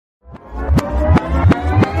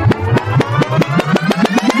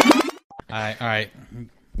right.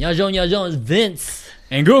 Y'all Jones, it's Vince.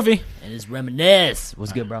 And Goofy. And it's Reminisce.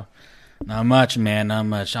 What's good, bro? Not much, man. Not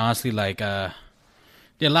much. Honestly, like,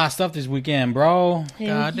 did a lot of stuff this weekend, bro. Hell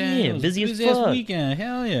Goddamn. yeah, It was busy as busiest fuck. weekend.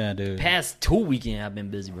 Hell yeah, dude. Past 2 weekends, I've been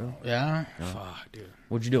busy, bro. Yeah? Fuck, dude.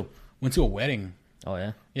 What'd you do? Went to a wedding. Oh,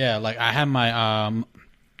 yeah? Yeah, like, I had my,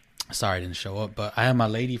 sorry I didn't show up, but I had my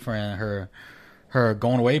lady friend, her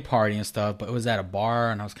going away party and stuff, but it was at a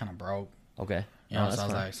bar, and I was kind of broke. Okay. You know, Oh, so I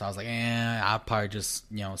that's was like, I'll probably just,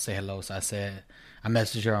 say hello. So I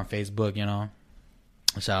messaged her on Facebook,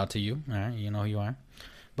 shout out to you. All right, you know who you are.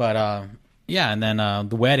 But, yeah, and then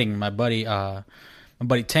the wedding, my buddy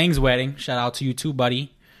Tang's wedding, shout out to you too,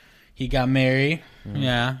 buddy. He got married. Mm-hmm.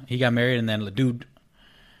 Yeah, he got married, and then, dude,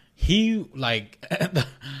 he, like,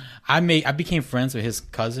 I became friends with his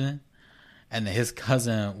cousin, and then his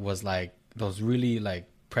cousin was, like, those really, like,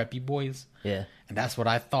 preppy boys. Yeah. And that's what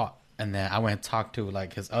I thought. And then I went and talked to,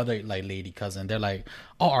 like, his other, like, lady cousin. They're like,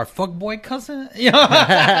 oh, our fuckboy cousin? You know?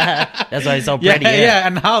 That's why he's so pretty. Yeah.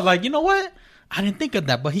 And I was like, you know what? I didn't think of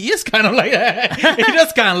that, but he is kind of like that. He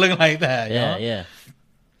does kind of look like that. Yeah, you know? yeah.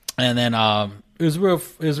 And then it was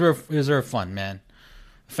real fun, man.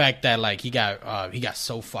 The fact that, like, he got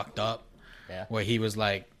so fucked up. Yeah. Where he was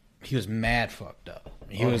mad fucked up.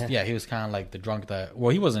 He was kind of like the drunk that, well,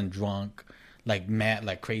 he wasn't drunk, like mad,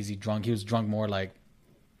 like crazy drunk. He was drunk more like,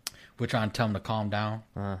 we're trying to tell him to calm down.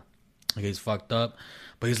 Like, he's fucked up.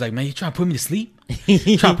 But he's like, man, you trying to put me to sleep?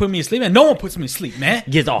 You trying to put me to sleep? And no one puts me to sleep, man.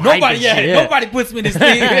 Gets all hype and shit, yeah. Nobody puts me to sleep.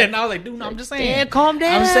 And I was like, dude, no, I'm just saying. Yeah, calm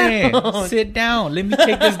down. I'm saying, sit down. Let me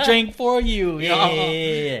take this drink for you.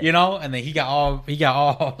 Yeah. You know? And then he got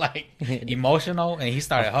all like emotional, and he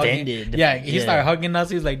started Offended. hugging. Yeah, he started hugging us.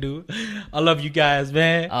 He was like, dude, I love you guys,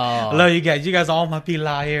 man. Oh. I love you guys. You guys are all my people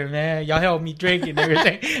out here, man. Y'all help me drink and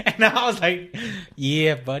everything. And I was like,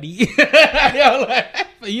 yeah, buddy.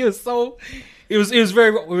 He was so. It was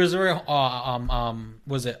very warm.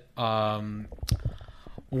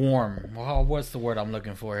 Well, what's the word I'm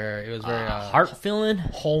looking for here? It was very heart feeling?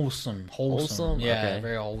 wholesome. Yeah, okay.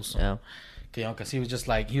 very wholesome. Yeah. You know, because he was just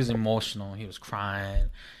like, he was emotional. He was crying.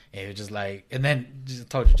 And it was just like, and then just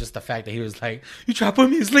told you just the fact that he was like, you try to put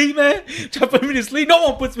me to sleep, man? You try to put me to sleep? No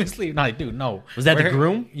one puts me to sleep. No, like, dude, no. Was that the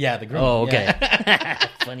groom? Yeah, the groom. Oh, okay. Yeah.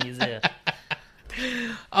 Funny as hell.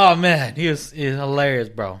 Oh man, he was hilarious,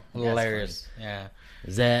 bro. Hilarious. Yeah.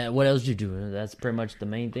 Is that, what else did you do? That's pretty much the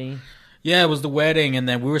main thing? Yeah, it was the wedding, and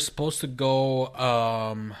then we were supposed to go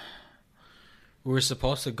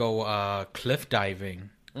cliff diving.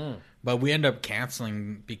 But we ended up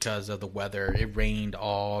canceling because of the weather. It rained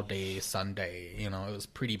all day Sunday. You know, it was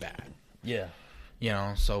pretty bad. Yeah. You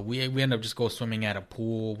know, so we ended up just go swimming at a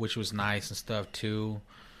pool, which was nice and stuff too.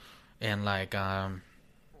 And like I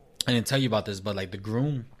didn't tell you about this, but like the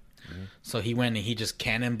groom, so he went and he just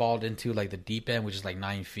cannonballed into like the deep end, which is like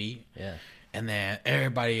 9 feet. Yeah. And then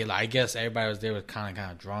everybody, like, I guess everybody was there was kind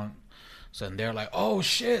of drunk. So then they're like, oh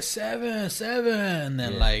shit, seven. And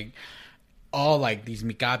then like all like these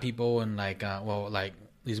Mika people and like, like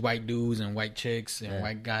these white dudes and white chicks and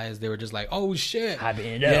white guys, they were just like, oh shit.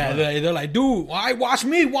 Yeah, they're like, dude, why watch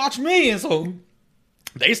me. And so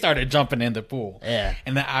they started jumping in the pool. Yeah.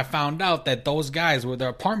 And then I found out that those guys were the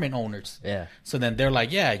apartment owners. Yeah. So then they're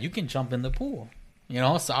like, yeah, you can jump in the pool. You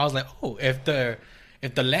know? So I was like, oh, if the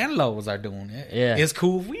landlords are doing it, it's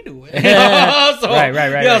cool if we do it. You know? So, right.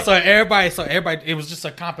 Yeah, so everybody, it was just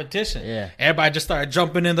a competition. Yeah. Everybody just started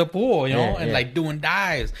jumping in the pool, you know, and yeah. like doing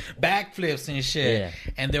dives, backflips and shit. Yeah.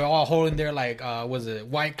 And they were all holding their like,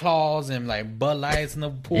 White Claws and like Bud Lights in the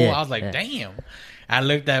pool. Yeah. I was like, damn. I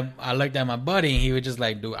looked at my buddy, and he was just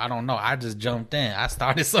like, dude, I don't know. I just jumped in. I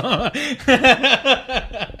started some.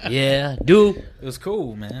 Yeah, dude. It was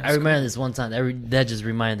cool, man. I remember this one time. That just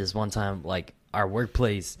reminded this one time, like our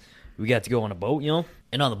workplace, we got to go on a boat, you know.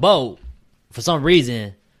 And on the boat, for some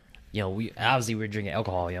reason, you know, we were drinking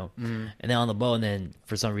alcohol, you know. Mm-hmm. And then on the boat, and then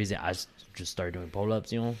for some reason, I just started doing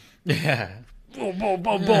pull-ups, you know. Yeah. Boom, boom,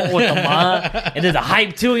 boom, boom, with the mind. And then the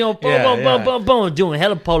hype too, you know. Boom, boom, doing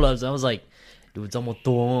hella pull-ups. I was like, dude, it's almost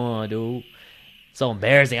on, dude. So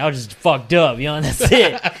embarrassing. I was just fucked up, you know, and that's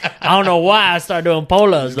it. I don't know why I started doing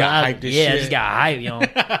pull-ups. I just got hyped, you know.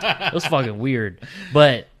 It was fucking weird.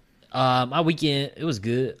 But my weekend, it was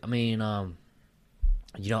good. I mean,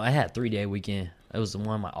 you know, I had a 3-day weekend. It was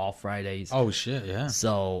one of my off Fridays. Oh, shit, yeah.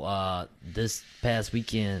 So this past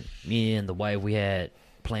weekend, me and the wife, we had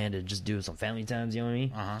planned to just do some family times, you know what I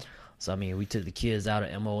mean? Uh-huh. So, I mean, we took the kids out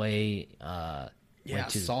of MOA, yeah, I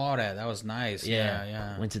saw that. That was nice.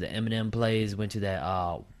 Yeah. Went to the Eminem place. Went to that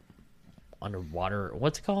underwater.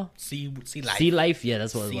 What's it called? Sea Life. Sea Life. Yeah,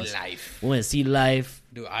 that's what it was. Sea Life. We went to Sea Life.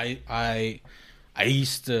 Dude, I I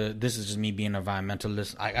used to. This is just me being an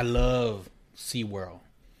environmentalist. I love SeaWorld,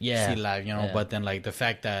 Yeah. Sea Life, you know. Yeah. But then like the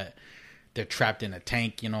fact that they're trapped in a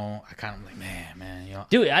tank, you know, I kind of like, man, you know.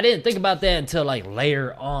 Dude, I didn't think about that until like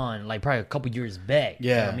later on, like probably a couple years back. You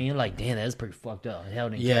know Yeah. what I mean? Like, damn, that's pretty fucked up.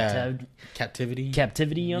 Held in Yeah. Captivity.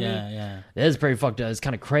 captivity, you know what I Yeah, mean? yeah. That is pretty fucked up. It's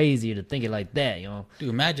kind of crazy to think it like that, you know? Dude,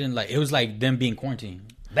 imagine like it was like them being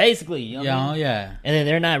quarantined. Basically, you know what I mean? Yeah. And then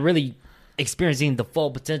they're not really experiencing the full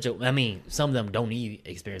potential. I mean, some of them don't even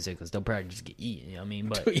experience it because they'll probably just get eaten, you know what I mean?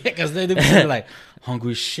 But Yeah, because they're like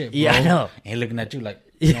hungry as shit, bro. Yeah, I know. And looking at you like,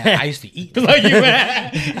 you know, Yeah. I used to eat like you,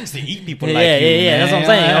 man. I used to eat people like you, man. That's what I'm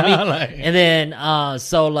saying. You know what I mean? Like- And then,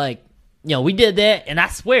 so like, you know, we did that, and I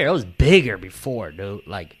swear it was bigger before, dude.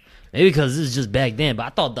 Like, maybe because this is just back then, but I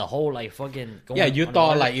thought the whole like fucking yeah, you on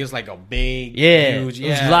thought the- like it was like a big, yeah, huge, it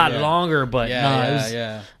was a lot yeah. longer, but Yeah, no, yeah, it was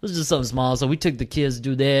yeah. it was just something small. So we took the kids to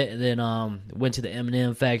do that, and then went to the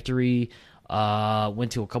M&M factory.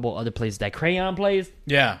 Went to a couple other places. That crayon place,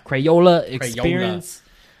 Yeah. Crayola Experience.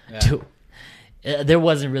 Yeah. Dude, there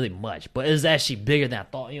wasn't really much, but it was actually bigger than I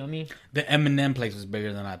thought. You know what I mean? The M&M place was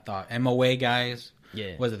bigger than I thought. MOA guys.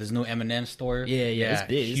 Yeah. Was it this new M&M store? Yeah, it's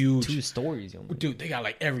big. Huge. It's 2 stories. You know? Dude, they got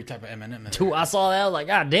like every type of M&M. Two, I saw that. I was like,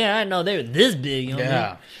 God damn, I didn't know they were this big. You know what I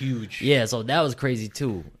Yeah, mean? huge. Yeah, so that was crazy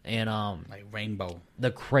too. And Like rainbow. the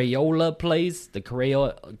Crayola place, the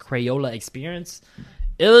Crayola experience,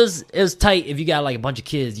 it was tight. If you got like a bunch of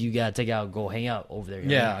kids, you gotta take out, go hang out over there. You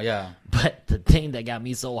know what I mean? Yeah. But the thing that got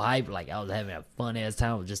me so hyped, like I was having a fun ass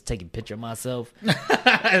time, was just taking a picture of myself.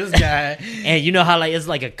 This guy. And you know how like it's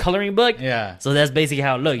like a coloring book. Yeah. So that's basically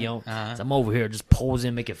how it looked, you know. Uh-huh. So I'm over here just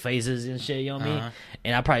posing, making faces and shit. You know what I mean? Uh-huh.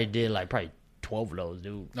 And I probably did like 12 of those,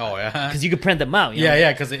 dude. Oh, yeah. Because you could print them out. You know?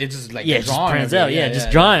 Yeah, because it just like Yeah, the just drawing prints of it. out. Yeah,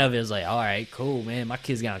 just drawing of it. It's like, all right, cool, man. My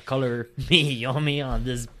kid's gonna color me, you know what I mean, on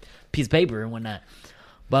this piece of paper and whatnot.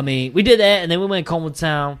 But I mean, we did that, and then we went to Como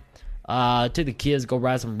Town. Took the kids go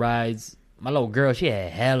ride some rides. My little girl, she had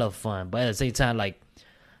hella fun, but at the same time, like,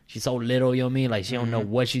 she's so little, you know what I mean? Like, she don't know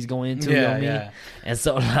what she's going into, you know what I mean? Yeah. And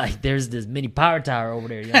so, like, there's this mini power tower over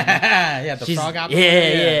there, you know what I mean? Yeah, the She's- frog out yeah,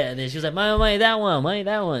 there. yeah. And then she was like, money that one, money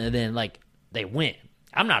that one. And then, like, they went.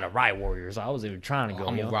 I'm not a ride warrior, so I wasn't even trying to go.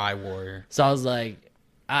 I'm you a know? ride warrior. So I was like,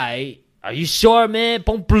 all right, are you sure, man?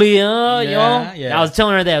 Bon plaisir, you know? Yeah, yeah. And I was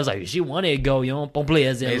telling her that. I was like, she wanted to go, you know? Bon plaisir,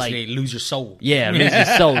 as in, Basically, like, lose your soul. yeah, lose your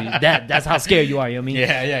soul. That's how scared you are, you know what I mean?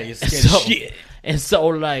 Yeah, you're scared So, of shit. and so,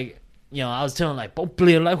 like, you know, I was telling her, like, bon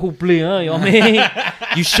plaisir, like, who plaisir, you know what I mean?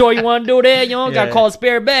 You sure you want to do that? You know, got to Yeah. call a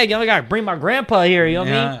spare bag. You know, got to bring my grandpa here, you know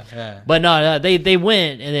what I mean? Yeah. But no, they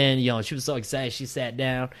went, and then, you know, she was so excited. She sat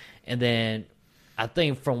down, and then I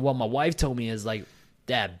think from what my wife told me is, like,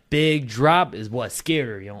 that big drop is what scared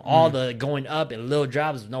her, you know. All the going up and little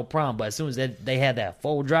drops is no problem, but as soon as they had that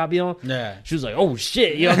full drop, you know, Yeah. she was like, oh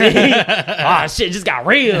shit, you know what I mean? Ah, shit just got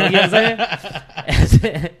real, you know what I'm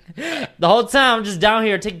saying? The whole time I'm just down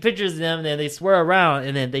here taking pictures of them, and then they swear around,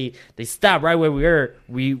 and then they stop right where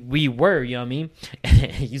we were, you know what I mean?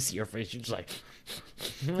 And you see her face, she's just like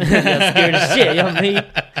got scared as shit, you know what I mean?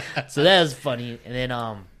 So that was funny. And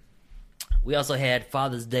then we also had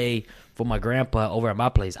Father's Day for my grandpa over at my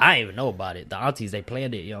place. I didn't even know about it. The aunties, they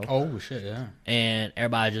planned it, you know. Oh shit, yeah. And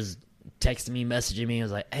everybody just texted me, messaging me. It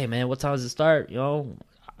was like, hey, man, what time does it start? You know,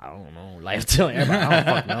 I don't know. Like, I'm telling everybody, I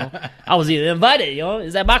don't fucking know. I was either invited, you know.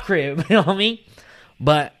 It's at my crib, you know what I mean?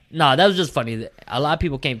 But, no, that was just funny. A lot of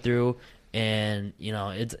people came through, and, you know,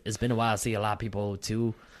 it's been a while to see a lot of people,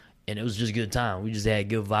 too. And it was just a good time. We just had a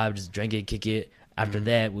good vibe, just drink it, kick it. After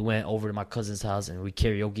that, we went over to my cousin's house, and we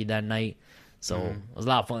karaoke that night. So, it was a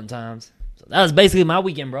lot of fun times. So, that was basically my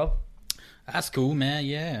weekend, bro. That's cool, man.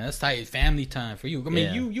 Yeah, that's tight family time for you. I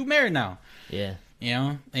mean, Yeah. you married now. Yeah. You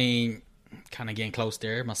know, and kind of getting close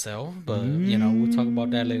there myself, but you know, we'll talk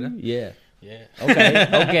about that later. Yeah. Yeah. Okay.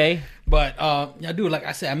 Okay. But yeah, dude, like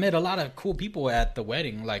I said, I met a lot of cool people at the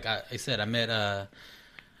wedding. Like I said, I met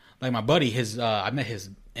like my buddy, I met his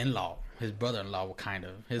in-law, his brother-in-law, kind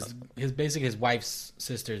of his basically his wife's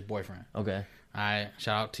sister's boyfriend. Okay. I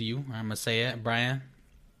shout out to you. I'm gonna say it, Brian.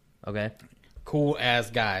 Okay. Cool ass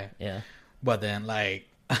guy. Yeah. But then like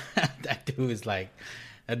that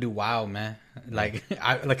dude wild, man. Like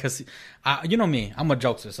cause you know me, I'm a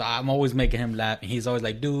jokester, so I'm always making him laugh, and he's always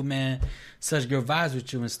like, dude, man, such good vibes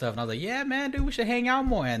with you and stuff. And I was like, yeah, man, dude, we should hang out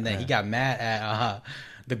more. And then he got mad at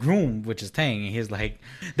the groom, which is Tang, and he's like,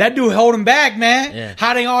 that dude hold him back, man. Yeah.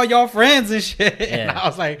 Hiding all your friends and shit. And Yeah. I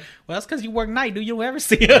was like, well, that's because you work night, dude. You don't ever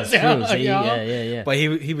see us. That's true. you See, know? yeah. But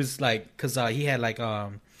he was like, cause he had like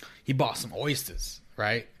he bought some oysters,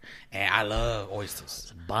 right? And I love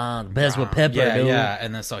oysters. Bomb, best with pepper, yeah, dude. Yeah,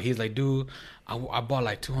 and then so he's like, dude, I bought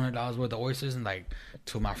like $200 worth of oysters, and like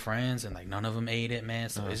 2 of my friends, and like none of them ate it, man.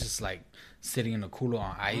 So it's just like sitting in the cooler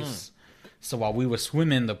on ice. So while we were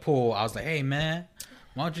swimming in the pool, I was like, hey, man,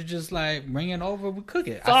 why don't you just like bring it over? We cook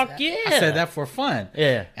it. Fuck I yeah. said that for fun.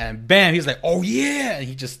 Yeah. And bam, he's like, oh yeah, and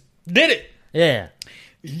he just did it. Yeah.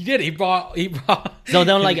 He did it. He brought. So they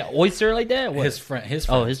don't like an oyster like that? What? His friend.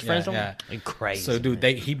 Oh, his friends Yeah, don't? yeah. Like crazy. So, dude,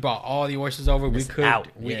 man. he brought all the oysters over. We It's cooked. out.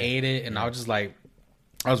 We Yeah. ate it, and I was just like,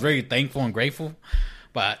 I was very thankful and grateful.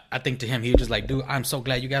 But I think to him, he was just like, dude, I'm so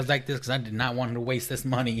glad you guys like this because I did not want him to waste this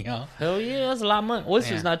money, you know? Hell yeah, that's a lot of money.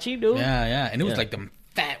 Oysters Yeah. not cheap, dude. Yeah, yeah. And it was Yeah. like them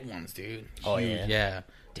fat ones, dude. Oh, Huge, yeah? Yeah.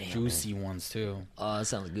 Damn, Juicy ones, too. Oh, that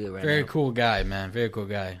sounds good right Very now. cool guy, man. Very cool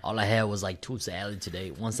guy. All I had was like 2 salads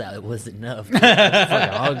today. 1 salad wasn't enough. Dude. I was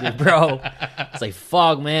fucking hungry, bro. It's like,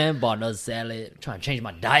 fuck, man. Bought another salad. Trying to change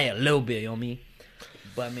my diet a little bit, you know what I mean?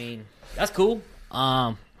 But I mean, that's cool.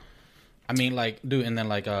 I mean, like, dude, and then,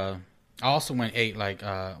 like, I also went and ate, like,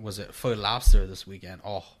 was it Foot Lobster this weekend?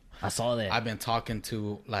 Oh, I saw that. I've been talking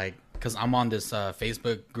to, like, because I'm on this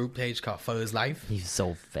Facebook group page called Fuzz Life. He's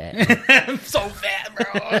so fat. I'm so fat,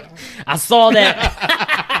 bro. I saw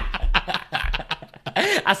that.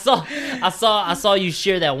 I saw you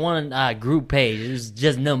share that one group page. It was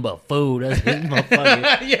just nothing but food. That's this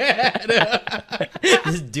motherfucker. Yeah.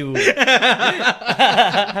 This dude.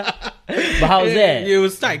 But how was that? It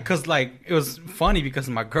was tight because, like, it was funny because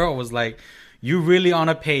my girl was like, you really on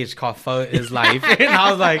a page called Fuzz is Life. And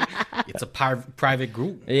I was like, it's a private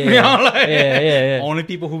group. Yeah. You know, like, Yeah. only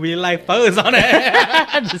people who really like Fuzz on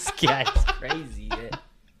it. This guy's crazy.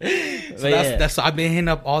 Yeah. So that's I've been hitting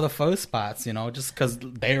up all the Fuzz spots, you know, just because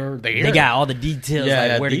they're They got all the details, yeah,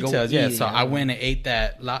 like where details, to go. yeah. eat, So you know? I went and ate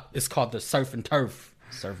that. It's called the Surf and Turf.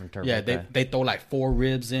 Surf and turf. Yeah, okay. they throw like 4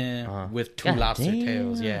 ribs in with 2 God lobster damn.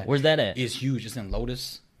 tails. Yeah, Where's that at? It's huge. It's in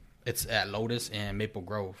Lotus. It's at Lotus and Maple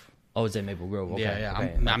Grove. Oh, it's at Maple Grove. Okay, Yeah.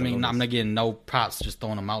 okay. I mean, I'm not getting no props, just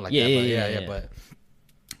throwing them out like Yeah, that. But yeah. But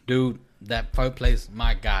dude, that pho place,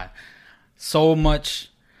 my God, so much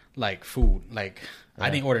like food. Like I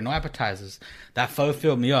didn't order no appetizers. That pho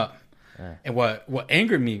filled me up. Yeah. And what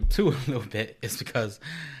angered me too a little bit is because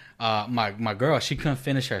my girl, she couldn't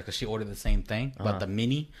finish her because she ordered the same thing, but the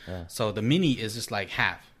mini. Yeah. So the mini is just like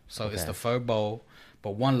half. So it's Okay. the pho bowl,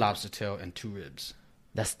 but 1 lobster tail and 2 ribs.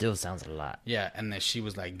 That still sounds a lot. Yeah, and then she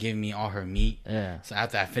was like giving me all her meat. Yeah. So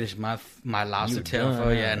after I finished my lobster You tail done, pho,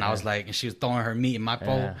 yeah, and I was like, and she was throwing her meat in my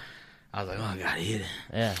bowl. Yeah. I was like, oh, I gotta eat it.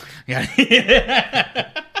 Yeah. Gotta eat it.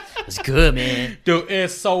 It's good, man. Dude,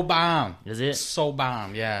 it's so bomb. Is it? So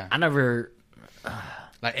bomb, yeah. I never.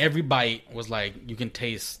 Like every bite was like you can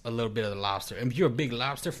taste a little bit of the lobster. And if you're a big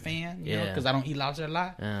lobster fan, you know, Yeah. because I don't eat lobster a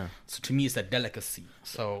lot. Yeah. So to me, it's a delicacy.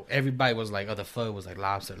 So every bite was like, the pho was like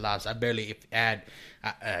lobster. I barely add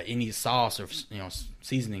any sauce or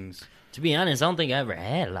seasonings. To be honest, I don't think I ever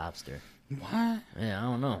had lobster. What? Yeah, I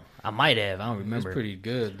don't know. I might have. I don't It's remember. pretty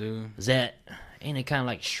good, dude. Is that? Ain't it kind of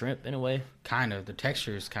like shrimp in a way? Kind of. The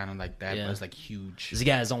texture is kind of like that, Yeah. but it's like huge. Does it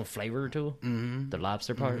got its own flavor too? Mm-hmm. The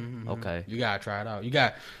lobster part. Okay. You gotta try it out.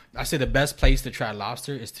 I say the best place to try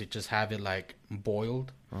lobster is to just have it like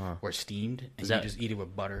boiled or steamed, and that- you just eat it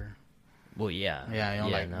with butter. Well, yeah. Yeah, you know,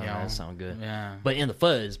 like, no, you know, that sounds good. Yeah, But in the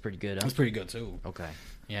fuzz is pretty good. Huh? it's pretty good too. Okay.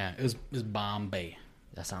 Yeah, it's Bombay.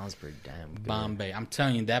 That sounds pretty damn good. Bombay. I'm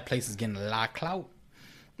telling you, that place is getting a lot of clout.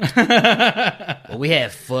 Well, we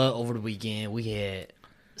had pho over the weekend. We had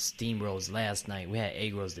steam rolls last night. We had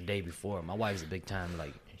egg rolls the day before. My wife's a big time,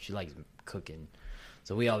 like, she likes cooking.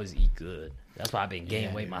 So we always eat good. That's why I've been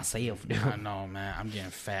gaining weight myself, dude. I know, man. I'm getting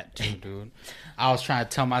fat too, dude. I was trying to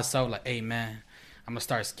tell myself, like, hey, man, I'm going to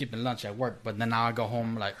start skipping lunch at work. But then now I go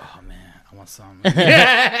home, like, oh, man, I want something.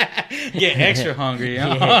 Get extra hungry, you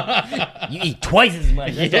know? Yeah. You eat twice as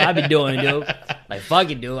much. That's what I've been doing, dude. Like, fuck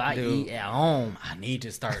it, dude. I Dude. eat at home. I need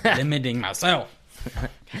to start limiting myself.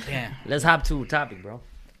 Damn. Let's hop to a topic, bro.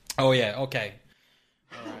 Oh yeah, okay.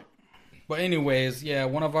 All right. But anyways, yeah,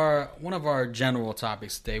 one of our general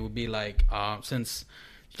topics today would be like, since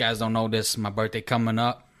you guys don't know this, my birthday coming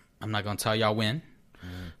up. I'm not gonna tell y'all when.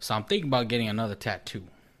 So I'm thinking about getting another tattoo.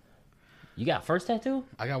 You got first tattoo?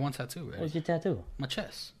 I got one tattoo, What right? was your tattoo? My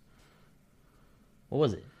chest. What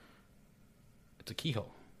was it? It's a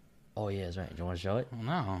keyhole. Oh, yeah, that's right. You want to show it? Oh,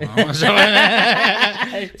 no, I don't wanna show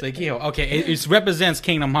it. It's a keyhole. Okay, it represents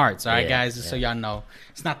Kingdom Hearts. All right, Yeah, guys, just so y'all know,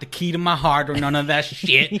 it's not the key to my heart or none of that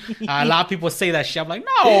shit. A lot of people say that shit. I'm like,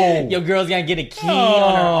 no. Your girl's gonna get a key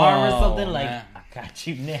on her arm or something. Oh, Like, man. I got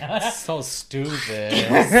you now. So stupid.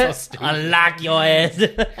 So stupid. Unlock your ass.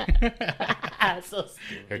 So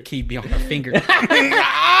Her key be on her finger.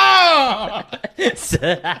 Oh!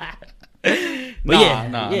 stupid. But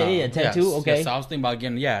yeah, tattoo. Yes, Okay. yes, I was thinking about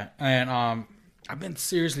getting and I've been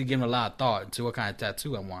seriously giving a lot of thought to what kind of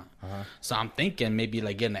tattoo I want. So I'm thinking maybe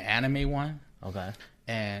like getting an anime one, Okay.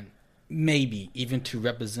 and maybe even to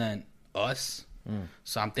represent us.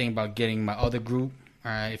 So I'm thinking about getting my other group.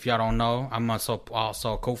 All right, if y'all don't know, I'm also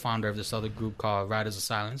a co-founder of this other group called Riders of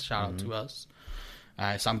Silence. Shout out to us. All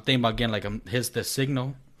right, so I'm thinking about getting like the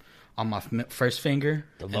signal on my first finger.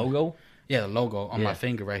 The logo. Yeah, the logo on my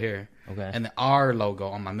finger right here. Okay. And the R logo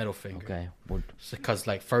on my middle finger. Okay. Well, Because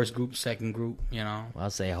like first group, second group, you know. I'll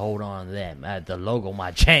say hold on to that. The logo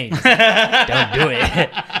might change. Don't do it.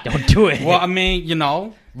 Don't do it. Well, I mean, you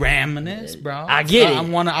know, reminisce, bro. I get it.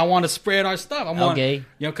 I want to spread our stuff. Okay.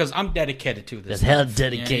 You know, because I'm dedicated to this. That's hell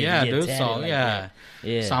dedicated. Yeah, to get dude. tatted So like yeah. that.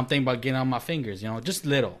 Yeah. So I'm thinking about getting on my fingers. You know, just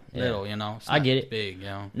little. You know. It's I not get it. Big. You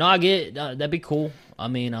know. No, I get it. That'd be cool. I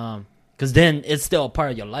mean, because then it's still a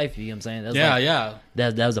part of your life. You know what I'm saying? That's Yeah.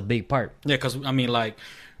 That was a big part. Yeah, because I mean, like,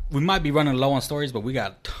 we might be running low on stories, but we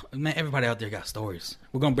got everybody out there got stories.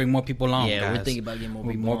 We're gonna bring more people on. Yeah, guys. we're thinking about getting more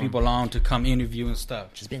people. More on. people on to come interview and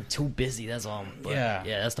stuff. Just been too busy. That's all. But Yeah.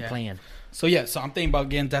 that's the plan. So I'm thinking about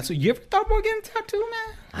getting tattooed. You ever thought about getting tattooed,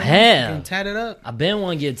 man? I have. Getting tatted up. I've been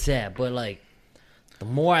wanting to get tapped, but like, the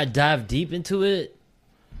more I dive deep into it,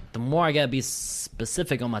 the more I gotta be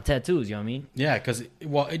specific on my tattoos. You know what I mean? Yeah, because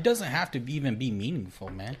it doesn't have to even be meaningful,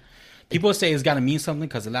 man. People say it's got to mean something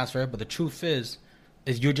because it lasts forever, but the truth is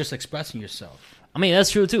you're just expressing yourself. I mean, that's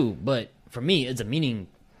true too. But for me, it's a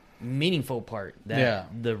meaningful part.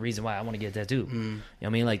 The reason why I want to get a tattoo. You know what I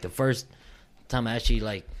mean? Like the first time I actually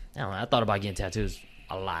I don't know, I thought about getting tattoos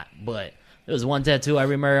a lot, but there was one tattoo I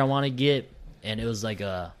remember I want to get, and it was like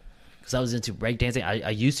because I was into breakdancing. I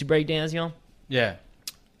used to breakdance, you know. Yeah.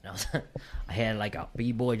 I had like a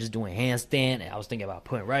b-boy just doing handstand, and I was thinking about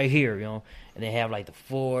putting it right here, you know, and they have like the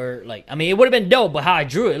four, like, I mean, it would have been dope, but how I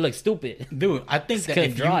drew it looked stupid. Dude, I think that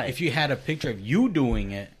if you had a picture of you doing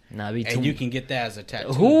it, and you can get that as a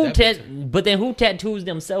tattoo. But then who tattoos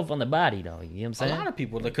themselves on the body, though? You know what I'm saying? A lot of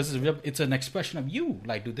people, because it's an expression of you.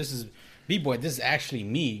 Like, dude, this is b-boy. This is actually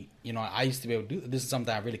me. You know, I used to be able to do this. Is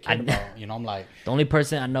something I really cared about. You know, I'm like, the only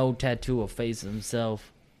person I know tattoo a face of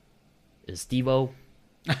himself is Steve-O.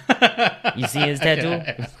 You see his tattoo?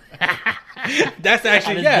 That's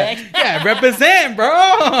actually represent, bro.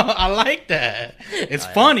 I like that. It's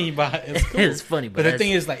funny, but it's cool. It's funny, but the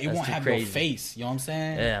thing is, like, it won't have crazy. no face. You know what I'm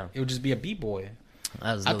saying? Yeah, it would just be a b-boy.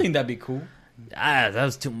 I think that'd be cool. That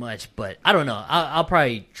was too much, but I don't know. I'll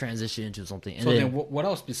probably transition into something. And so then what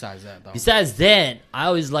else besides that, though? Besides that, I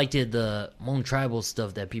always liked the Hmong tribal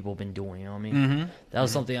stuff that people have been doing. You know what I mean? Mm-hmm. That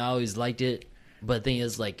was something I always liked it. But the thing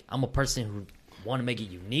is, like, I'm a person who want to make it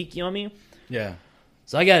unique. You know what I mean? Yeah.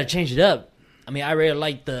 So I got to change it up. I mean, I really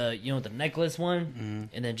like the necklace one,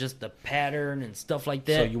 and then just the pattern and stuff like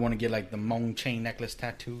that. So you want to get like the Hmong chain necklace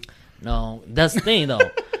tattoo? No, that's the thing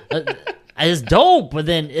though. It's dope, but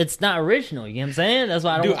then it's not original. You know what I'm saying? That's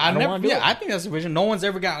why I don't want to do it. I think that's original. No one's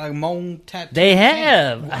ever got like Hmong tattoo. They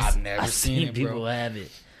have. I've never seen it, bro. People have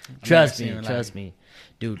it. Trust me.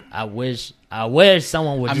 Dude, I wish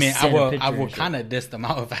someone would. I will kind of diss them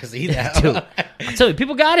out if I see that. Dude, I tell you,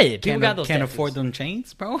 people got it. People got those. Can't afford them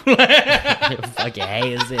chains, bro. Fucking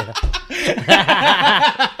hay as hell.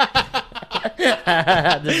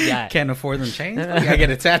 This guy can't afford them chains. Bro. You gotta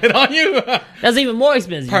get it tatted on you. That's even more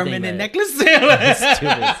expensive. Permanent necklace.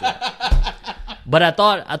 But I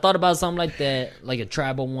thought about something like that, like a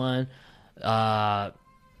tribal one. The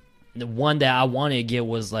one that I wanted to get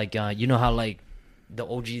was like, you know how like the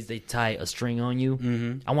OGs, they tie a string on you.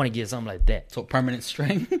 Mm-hmm. I want to get something like that. So permanent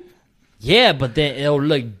string. Yeah, but then it'll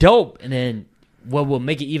look dope, and then what will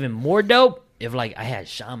make it even more dope if like I had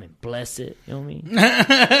Shaman bless it. You know what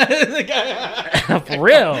I mean? For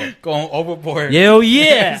real, going overboard. Hell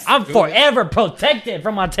yeah, I'm forever protected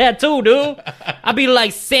from my tattoo, dude. I be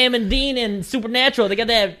like Sam and Dean in Supernatural. They got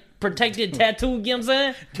that protected tattoo, you know what I'm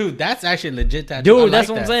saying? Dude, that's actually a legit tattoo. Dude, that's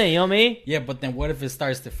what I'm saying, you know what I mean? Yeah, but then what if it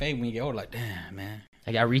starts to fade when you get older? Like, damn, man.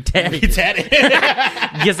 I got re-tatted.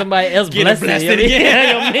 Get somebody else blessed again. You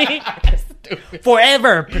know what I mean?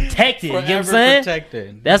 Forever protected, you know what I'm saying?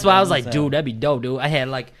 Protected. That's why I was like, dude, that'd be dope, dude. I had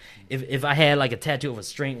like, if I had like a tattoo of a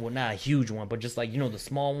string, well, not a huge one, but just like, you know, the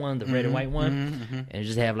small one, the red and white one, and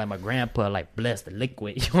just have like my grandpa like bless the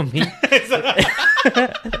liquid, you know what I mean?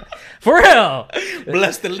 For real.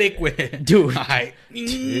 Bless the liquid. Dude. All right.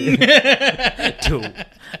 Dude.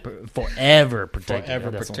 Forever protected.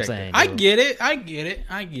 Forever That's protected. what I'm saying, I dude. get it. Yeah.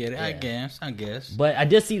 I guess. But I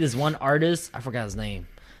did see this one artist. I forgot his name.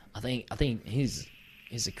 I think he's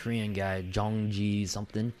a Korean guy, Jongji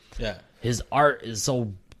something. Yeah. his art is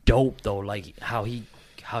so dope though. Like how he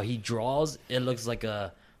draws, it looks like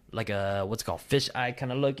a what's it called, fish eye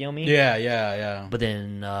kind of look. You know what I mean? Yeah. But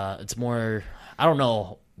then it's more. I don't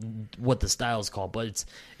know what the style is called, but it's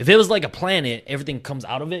if it was like a planet, everything comes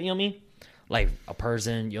out of it. You know what I mean? Like a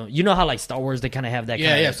person, you know how like Star Wars they kind of have that.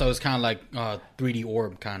 Yeah. So it's kind of like 3D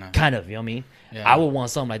orb kind of. Kind of, you know what I mean? Yeah. I would want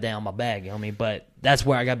something like that on my bag, you know what I mean? But that's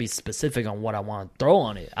where I gotta be specific on what I want to throw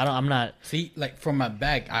on it. I'm not. See, like from my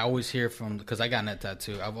back, I always hear from because I got that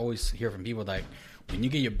tattoo. I've always hear from people like when you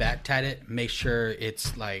get your back tatted, make sure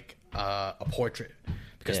it's like a portrait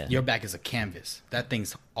because your back is a canvas. That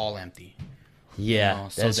thing's all empty. Yeah, you know?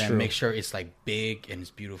 So that's then true. make sure it's like big and it's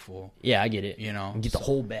beautiful. Yeah, I get it. You know, get the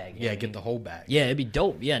whole bag. Yeah, get the whole bag. Yeah, it'd be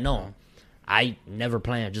dope. Yeah, no, I never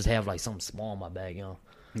plan to just have like something small in my bag. You know,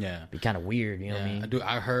 Yeah, be kind of weird. You know what I mean?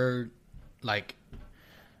 I heard like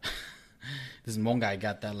this one guy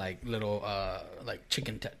got that like little like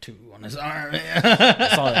chicken tattoo on his arm. I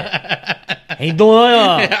saw that. He doing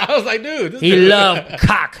I was like, dude, he love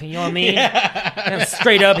cock. You know what I mean? Yeah.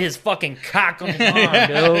 Straight up his fucking cock on his arm,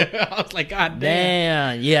 dude. I was like, God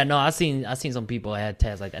damn. Damn. Yeah, no, I seen some people that had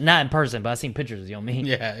tats like that. Not in person, but I seen pictures. You know what I mean?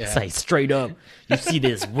 Yeah. It's like straight up. You see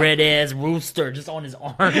this red ass rooster just on his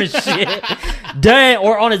arm and shit. Damn,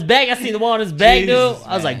 or on his back. I seen the one on his back, Jesus, dude.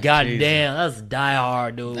 I was like, man, God Jesus. damn, that's die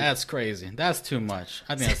hard, dude. That's crazy. That's too much.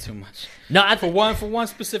 I think that's too much. No, For one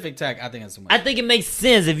specific tag, I think that's too much. I think it makes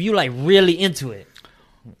sense if you like really into it.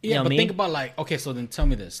 Yeah, You know what but I mean? think about like, okay, so then tell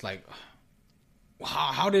me this, like,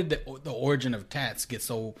 how did the origin of tats get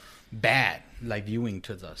so bad, like viewing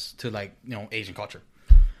to us, to like Asian culture?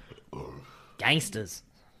 Gangsters.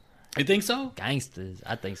 You think so? Gangsters.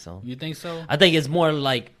 I think so. You think so? I think it's more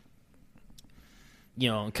like,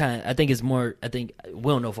 kind of. I think it's more. I think we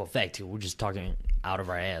don't know for a fact too. We're just talking out of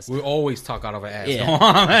our ass. We always talk out of our ass.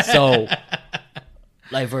 Yeah. So,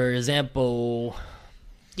 like for example,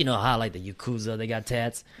 you know how like the Yakuza they got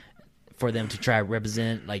tats for them to try to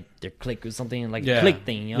represent like their clique or something like a clique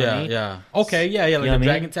thing. You know what I mean? Yeah. Okay. Yeah. Like You know the what I mean?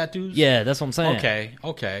 dragon tattoos. Yeah, that's what I'm saying.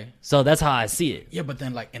 Okay. So that's how I see it. Yeah, but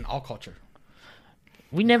then like in all culture.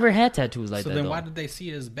 We never had tattoos like So that. then though. why did they see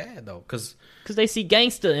it as bad though? Because they see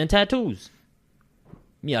gangster in tattoos.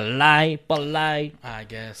 Yeah, lie, but lie. I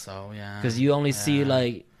guess so. Yeah. Because you only see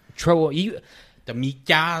like trouble. You the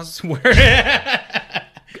miyas were.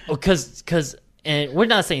 because and we're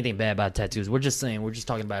not saying anything bad about tattoos. We're just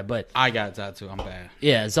talking about it. But I got a tattoo. I'm bad.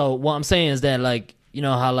 yeah. So what I'm saying is that like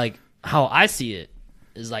how I see it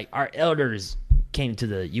is like our elders came to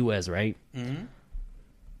the U.S. right. Mm-hmm.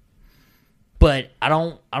 But I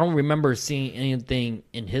don't remember seeing anything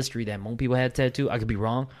in history that Hmong people had tattoo. I could be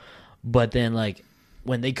wrong, but then like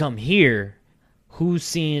when they come here, who's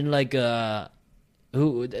seeing like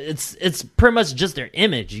who? It's pretty much just their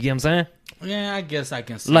image. You get what I'm saying? Yeah, I guess I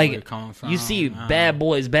can see where you're Like coming from. you see bad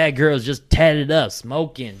boys, bad girls just tatted up,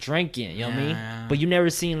 smoking, drinking. You know what I mean? Yeah. But you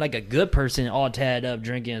never seen like a good person all tatted up,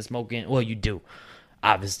 drinking, and smoking. Well, you do,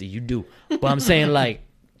 obviously you do. But I'm saying like.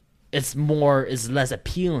 It's less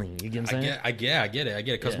appealing. You get what I'm saying? I get it.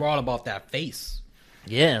 Because we're all about that face,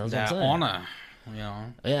 Yeah, that's what I'm that saying.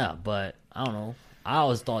 honor. Yeah, but I don't know. I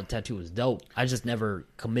always thought tattoo was dope. I just never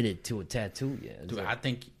committed to a tattoo yet. Dude, I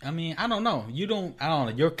don't know. I don't know.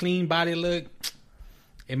 Your clean body look,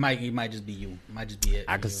 it might just be you. It might just be it.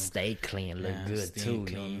 I for could you. stay clean, look Yeah, good stay too. clean.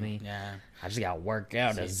 You know what I mean? Yeah. I just got to work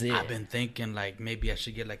out. That's it. I've been thinking like maybe I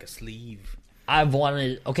should get like a sleeve.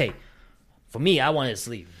 For me, I wanted a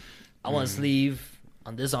sleeve. I want a sleeve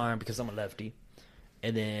on this arm because I'm a lefty,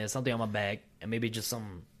 and then something on my back, and maybe just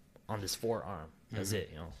something on this forearm. That's it,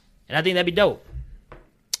 And I think that'd be dope.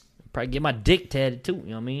 Probably get my dick tatted too. You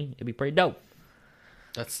know what I mean? It'd be pretty dope.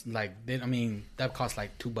 That's like, that costs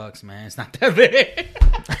like $2, man. It's not that big.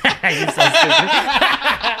 You so stupid.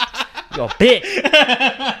 Yo,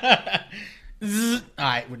 bitch. All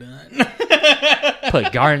right, we're done.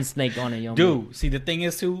 Put garden snake on it, yo. Dude, see the thing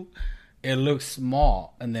is too, it looks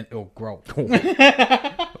small and then it'll grow.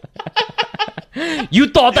 You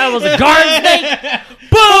thought that was a garden snake?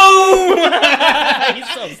 Boom! He's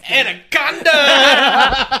so stupid. Anaconda.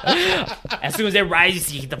 As soon as it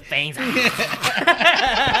rises, you see the fangs.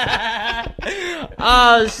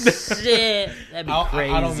 Oh shit! That'd be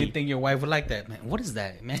crazy. I don't even think your wife would like that, man. What is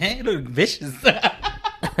that, man? It looks vicious.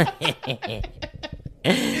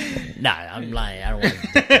 Nah, I'm lying. I don't want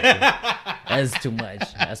to. That's too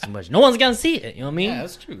much. That's too much. No one's gonna see it. You know what I mean? Yeah,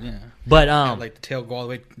 that's true. Yeah. But Like the tail go all the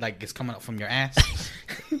way, like it's coming up from your ass.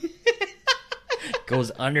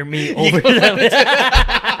 goes under me over them.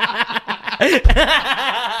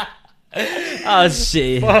 Oh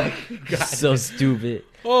shit! Fuck. So stupid.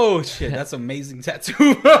 Oh shit, that's amazing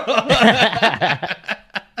tattoo.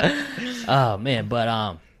 Oh man, but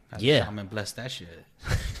yeah. I'm gonna bless that shit.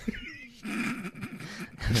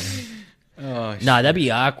 Oh, shit. Nah, that'd be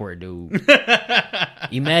awkward, dude.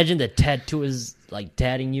 Imagine the tattoo is like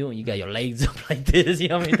tatting you and you got your legs up like this, you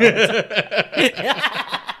know what I mean?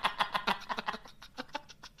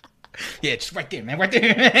 Yeah, just right there, man. Right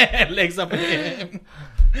there. Legs up again.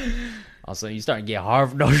 Also, you start to get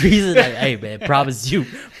hard for no reason. Like, hey, man, promise you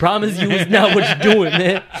it's not what you're doing,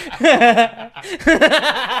 man.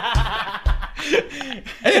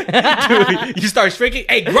 Dude, you start shrinking.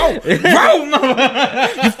 Hey, grow. You fucking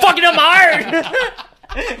up my heart.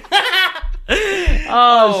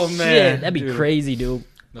 Oh shit, man. that'd be crazy, dude.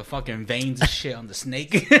 The fucking veins and shit on the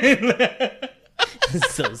snake.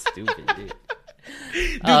 So stupid, dude.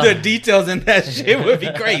 Dude, the details in that shit would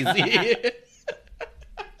be crazy.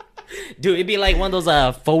 Dude, it'd be like one of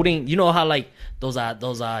those folding. You know how like those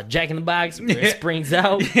Jack in the Box where it springs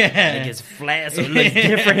out, and it gets flat, so it looks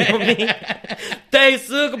different. You know what I mean? Thanks,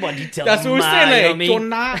 come on, details. That's what we're saying. You know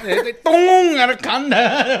what I mean?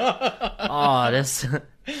 Oh, that's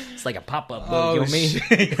it's like a pop up. Oh, you know what I mean?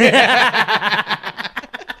 shit.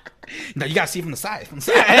 No, you gotta see from the side. From the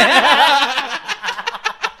side.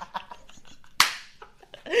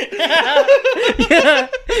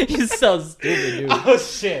 You're so stupid, dude. Oh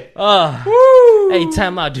shit. Hey,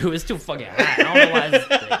 time out, dude. It's too fucking hot. I don't know why this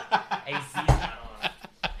AC's not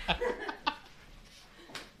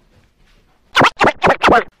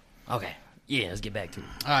on. Okay. Yeah, let's get back to it.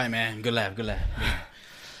 All right, man. Good laugh. Good laugh.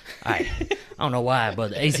 All right. I don't know why,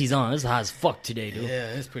 but the AC's on. It's hot as fuck today, dude.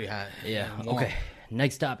 Yeah, it's pretty hot. Yeah. Warm. Okay.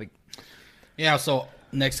 Next topic. Yeah. So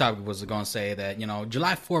next topic was going to say that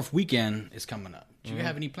July 4th weekend is coming up. Do you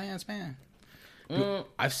have any plans, man? Dude,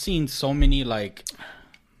 I've seen so many like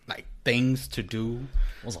things to do.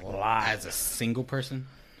 Was a lot. As a single person.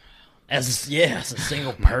 As a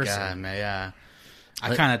single My person. God, man, yeah.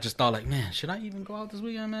 I kind of just thought like, man, should I even go out this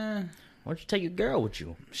weekend, man? Why don't you take your girl with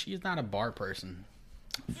you? She's not a bar person.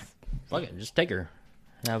 Fuck it, just take her.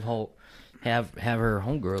 Have her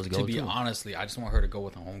homegirls go To be too. honestly, I just want her to go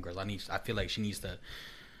with her homegirls. I feel like she needs to,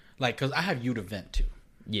 cause I have you to vent to.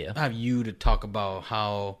 Yeah. I have you to talk about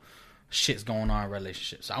how shit's going on in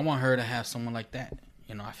relationships. I want her to have someone like that.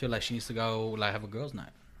 I feel like she needs to go have a girls'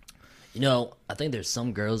 night. I think there's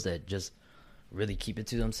some girls that just really keep it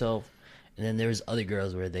to themselves, and then there's other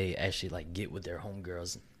girls where they actually get with their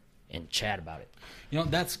homegirls and chat about it.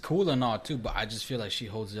 That's cool and all too, but I just feel like she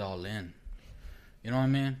holds it all in. You know what I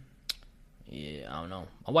mean? Yeah, I don't know.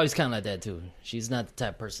 My wife's kind of like that too. She's not the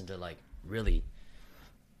type of person to really,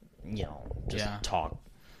 just talk,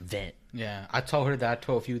 vent. Yeah, I told her that I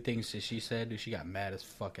told a few things that she said. Dude, she got mad as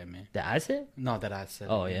fuck at me. That I said? No, that I said.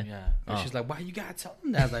 Oh, yeah? Yeah. And she's like, why you gotta tell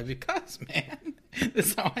them that? I was like, because, man, this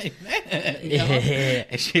is how I meant. Yeah.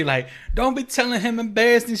 And she don't be telling him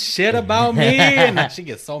embarrassing shit about me. And she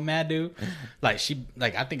gets so mad, dude. I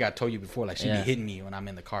think I told you before, she be hitting me when I'm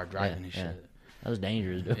in the car driving and shit. Yeah. That was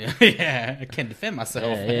dangerous, dude. Yeah, I can't defend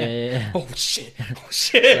myself. Yeah. Oh, shit.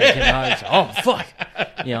 Oh, fuck.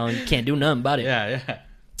 You can't do nothing about it. Yeah.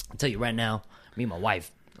 I'll tell you right now, me and my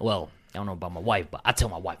wife, well, I don't know about my wife, but I tell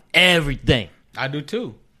my wife everything. I do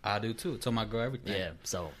too. Tell my girl everything. Yeah,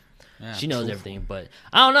 so Yeah, she knows everything, but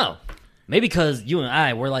I don't know. Maybe because you and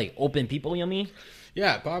I, we're open people, you know what I mean?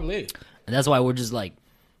 Yeah, probably. And that's why we're just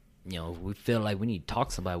we feel like we need to talk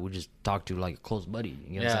to somebody. We just talk to a close buddy.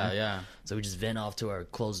 You know what I'm saying? Yeah. So we just vent off to our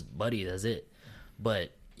close buddy. That's it.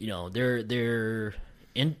 But they're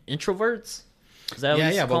introverts. Is that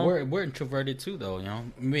what Yeah, but call them? we're introverted too, though.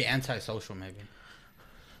 Maybe antisocial, maybe.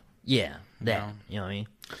 Yeah, that. You know what I mean?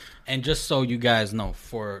 And just so you guys know,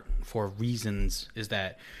 for reasons, is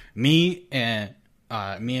that me and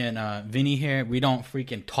Vinny here, we don't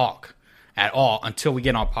freaking talk at all until we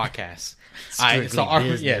get on podcasts.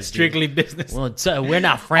 Strictly business. Well, so we're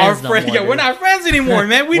not friends no more. Yeah, we're not friends anymore,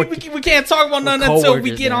 man. We can't talk about nothing until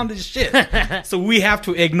we get on this shit. So we have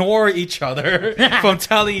to ignore each other from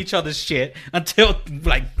telling each other shit until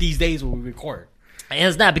these days when we record. And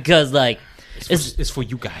it's not because It's for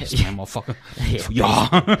you guys, man, motherfucker. It's for y'all.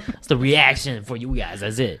 y'all. It's the reaction for you guys.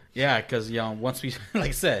 That's it. Yeah, because once we, like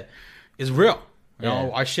I said, it's real.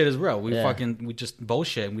 Our shit is real. We just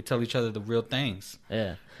bullshit and we tell each other the real things.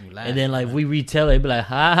 Yeah. Laugh, and then we retell it, be like,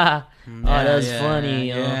 ha, oh, that's funny.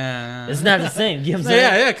 Yeah. It's not the same. You know what I'm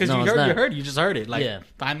saying? Yeah, because you just heard it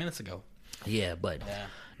 5 minutes ago. Yeah, but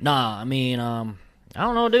nah, I mean, I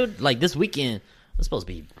don't know, dude. This weekend, it's supposed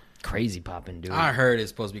to be crazy popping, dude. I heard it's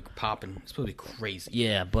supposed to be popping. It's supposed to be crazy.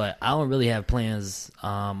 Yeah, but I don't really have plans.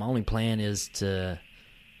 My only plan is my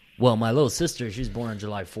little sister, she's born on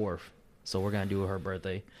July 4th. So we're going to do her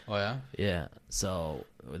birthday. Oh, yeah? Yeah. So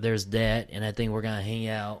there's that. And I think we're going to hang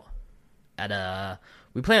out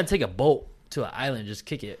we plan to take a boat to an island, just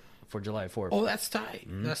kick it for July 4th. Oh, that's tight.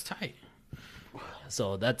 That's tight.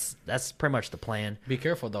 So that's pretty much the plan. Be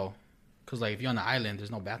careful though, because like if you're on the island,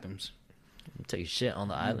 there's no bathrooms. Take shit on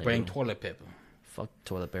the island. Bring dude. toilet paper. Fuck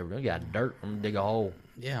toilet paper. You got dirt. I'm gonna dig a hole.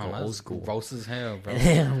 Yeah, Go that's old school. gross as hell, bro.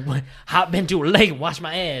 Hop into a lake and wash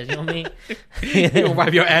my ass. You know what I mean? You gonna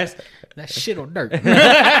wipe your ass? That shit on dirt.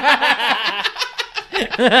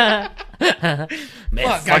 Man,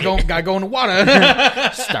 Fuck, fuck gotta go in the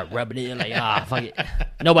water. Start rubbing it in like, fuck it.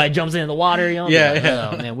 Nobody jumps in the water, you know? Yeah, Like, yeah.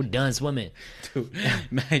 oh, man, we're done swimming. Dude,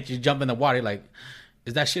 man, you jump in the water, you're like,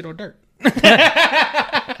 is that shit on dirt?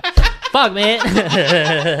 Fuck, man.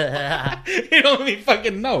 You don't even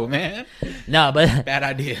fucking know, man. No, but Bad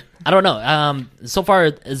idea. I don't know. So far,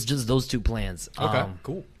 it's just those two plans.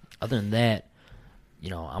 Cool. Other than that, you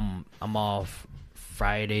know, I'm off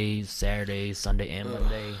Friday, Saturday, Sunday, and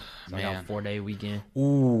Monday. So I got man. a 4-day weekend.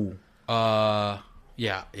 Ooh.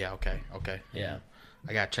 Yeah, okay. Yeah.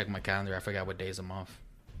 I gotta check my calendar. I forgot what days I'm off.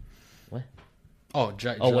 What? Oh,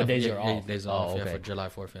 what days you're off? Days Oh, off, okay. yeah, for July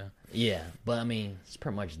 4th, yeah. Yeah, but I mean, it's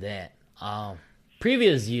pretty much that.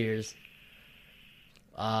 Previous years,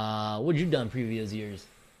 what you done previous years?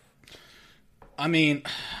 I mean,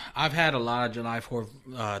 I've had a lot of July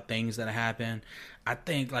 4th things that happen. I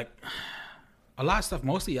think, like, a lot of stuff,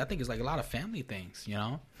 mostly, I think it's, like, a lot of family things, you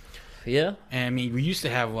know? Yeah? And, I mean, we used to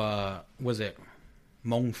have, was it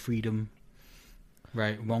Hmong Freedom,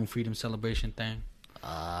 right? Hmong Freedom celebration thing.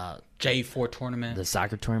 J4 tournament. The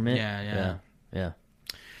soccer tournament? Yeah.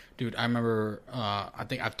 Dude, I remember, I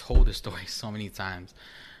think I've told this story so many times,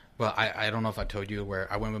 but I don't know if I told you,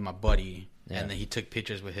 where I went with my buddy, and then he took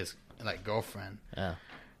pictures with his, like, girlfriend. Yeah.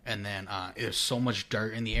 And then there's so much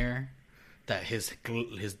dirt in the air that his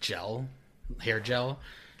hair gel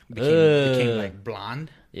became like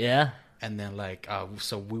blonde. Yeah. And then like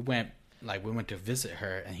so we went to visit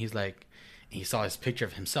her, and he's like, he saw his picture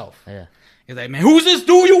of himself. Yeah. He's like, man, who's this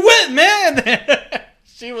dude you with, man?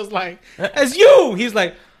 She was like, that's you. He's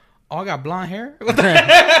like, oh, I got blonde hair.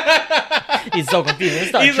 He's so confused. He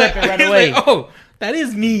started He's like, tripping right he's away. like, oh, that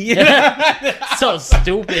is me. So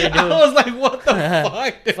stupid, dude. I was like, what the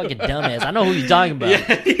fuck, dude? Fucking dumbass. I know who you're talking about.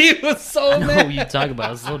 Yeah, he was so I know mad. who you're talking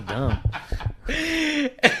about. It's so dumb.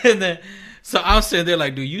 And then, so I'm sitting there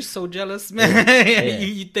like, dude, you so jealous, man. Yeah.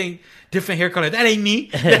 you think different hair color. That ain't me.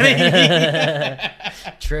 That ain't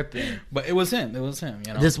me. Tripping. But it was him,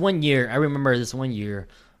 you know. This one year, I remember this one year,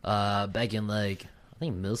 back in like, I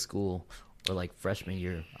think middle school or like freshman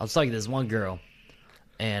year. I was talking to this one girl,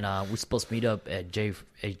 and we're supposed to meet up at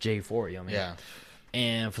J4, you know what I mean? Yeah.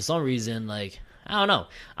 And for some reason, like, I don't know.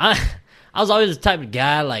 I was always the type of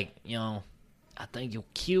guy, like, you know, I think you're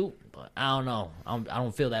cute, but I don't know. I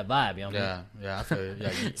don't feel that vibe, you know what I mean? Yeah, I feel you.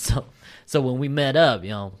 Yeah, So when we met up, you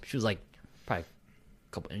know, she was like probably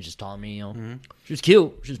a couple inches taller than me, you know. Mm-hmm. She was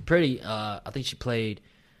cute. She was pretty. I think she played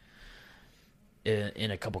in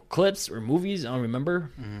a couple clips or movies. I don't remember.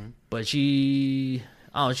 Mm-hmm. But she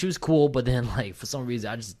was cool, but then like for some reason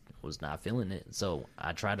I just was not feeling it. So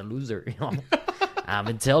I tried to lose her, you know. I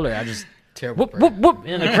haven't tell her. I just terrible. whoop whoop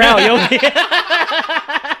in the crowd, yo.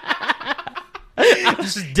 I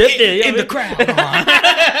just dipped it in the crowd. Come on.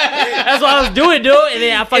 That's what I was doing, dude. And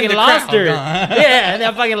then I fucking the lost crowd, her. Yeah, and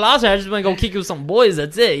then I fucking lost her. I just went to go kick with some boys.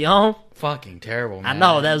 That's it, you know? Fucking terrible, man. I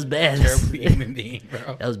know, that was bad. Terrible human being,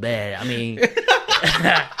 bro. That was bad. I mean,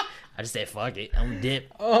 I just said, fuck it. I'm gonna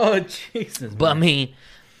dip. Oh, Jesus. But I mean,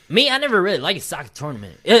 I never really liked a soccer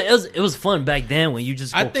tournament. It was fun back then when you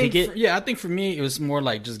just go kick it. I think for me, it was more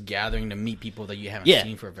like just gathering to meet people that you haven't Yeah,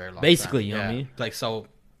 seen for a very long time. basically, you know what I mean? Like, so,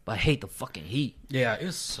 But I hate the fucking heat. yeah, it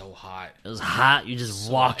was so hot. It was hot. You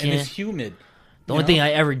just walk And in. it's humid. The only thing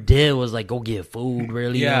I ever did was like go get food,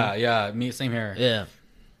 really. you know? Yeah, me, same here. Yeah.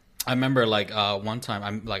 I remember like one time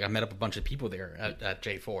I met up a bunch of people there at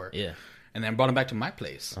J4. Yeah. And then brought them back to my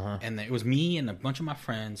place. Uh-huh. And then it was me and a bunch of my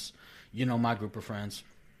friends, you know, my group of friends.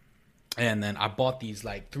 And then I bought these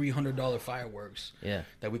like $300 fireworks. Yeah.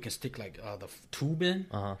 That we can stick like the tube in.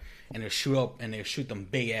 Uh-huh. And they'll shoot up and they'll shoot them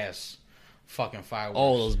big ass fucking fireworks.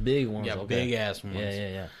 Oh, those big ones. Yeah, okay. big ass ones.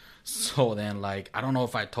 Yeah. So then, like, I don't know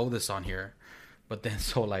if I told this on here, but then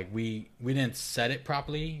so like we didn't set it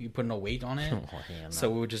properly. We put no weight on it, Oh, hell no. so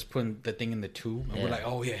we were just putting the thing in the tube, and we're Yeah. like,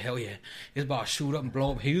 oh yeah, hell yeah, it's about to shoot up and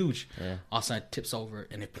blow up huge. Yeah. All of a sudden, it tips over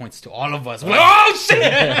and it points to all of us. We're like, oh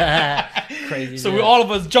shit! Crazy. So all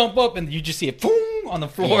of us jump up, and you just see it boom on the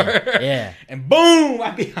floor. Yeah. and boom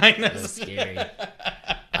right behind us. That's scary.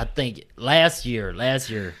 I think last year,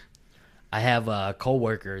 I have a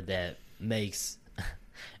coworker that makes.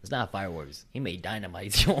 It's not fireworks. He made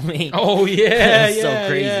dynamite. You know what I mean? Oh yeah, That's so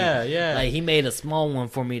crazy. Yeah. Like he made a small one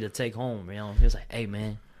for me to take home. You know, he was like, "Hey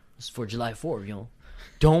man, it's for July 4th. You know,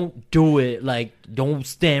 don't do it. Like, don't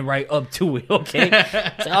stand right up to it. Okay." It's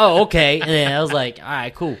like, oh, okay. And then I was like, "All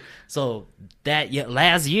right, cool." So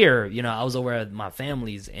last year, you know, I was over at my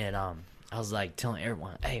family's, and I was like telling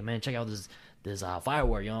everyone, "Hey man, check out this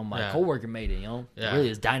firework. You know, my coworker made it. You know, it really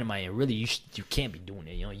is dynamite. And really, you can't be doing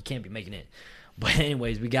it. You know, you can't be making it." But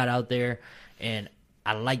anyways, we got out there, and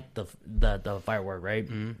I liked the firework, right?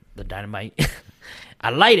 Mm-hmm. The dynamite. I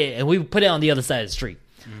light it, and we put it on the other side of the street.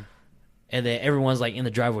 Mm-hmm. And then everyone's like in the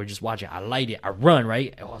driveway just watching. I light it. I run,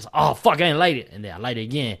 right? I was like, oh, fuck, I didn't light it. And then I light it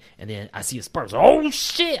again. And then I see a spark. Oh,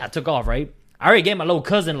 shit. I took off, right? I already gave my little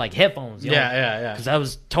cousin like headphones. You know? Yeah. Because I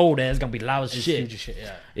was told that it's going to be loud as shit.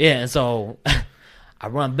 Yeah. Yeah, and so I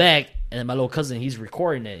run back, and then my little cousin, he's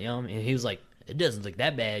recording it, you know? And he was like, it doesn't look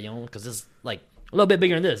that bad, you know? Because it's like a little bit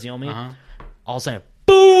bigger than this, you know what I mean? Uh-huh. All of a sudden,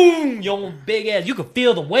 boom! You know, big ass. You could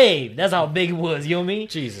feel the wave. That's how big it was, you know what I mean?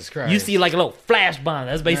 Jesus Christ. You see like a little flash bomb.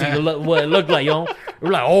 That's basically what it looked like, you know?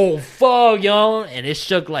 We're like, oh, fuck, you know? And it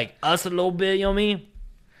shook like us a little bit, you know what I mean?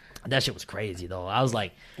 That shit was crazy, though. I was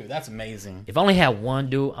like, dude, that's amazing. If I only had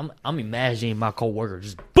one dude, I'm imagining my coworker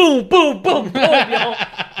just boom, boom, boom, boom, you know,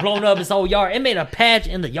 blowing up his whole yard. It made a patch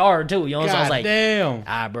in the yard, too, you know? So I was like,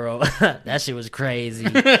 damn. Bro, that shit was crazy.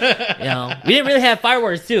 You know, we didn't really have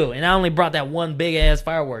fireworks, too, and I only brought that one big-ass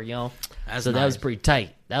firework, you know? So that was pretty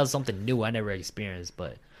tight. That was something new I never experienced,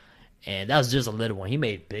 and that was just a little one. He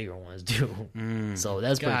made bigger ones, too. So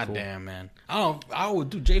that's pretty cool. Goddamn, man.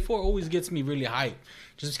 J4 always gets me really hyped.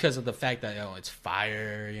 Just because of the fact that, it's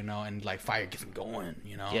fire, you know, and, like, fire gets me going,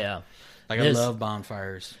 you know? Yeah. Like, I love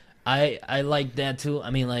bonfires. I like that, too.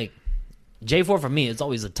 I mean, like, J4 for me, it's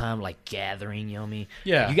always a time, like, gathering, you know what I mean?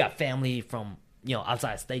 Yeah. You got family from,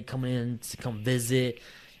 outside state coming in to come visit,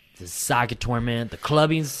 the soccer tournament, the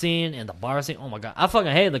clubbing scene, and the bar scene. Oh, my God. I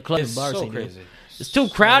fucking hate the clubbing bar scene. Crazy. It's too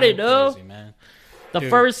crowded, though. Crazy, man. The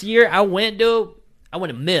first year I went, dude, I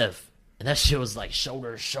went to Myth. And that shit was like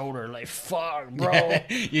shoulder to shoulder, like fuck, bro.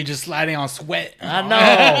 You're just sliding on sweat. I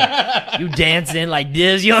know. You dancing like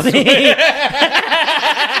this, you know what I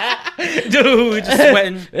mean? Dude, just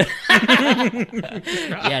sweating.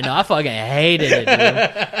 Yeah, no, I fucking hated it, dude.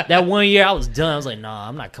 That one year I was done. I was like, nah,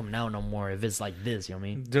 I'm not coming out no more if it's like this, you know what I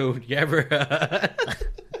mean? Dude, you ever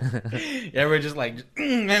just like,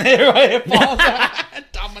 and everybody falls out.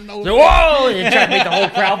 Dominoes. Whoa! And try to make the whole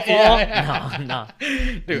crowd fall? No.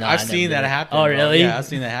 Dude, I've seen that happen. Oh, really? Yeah, I've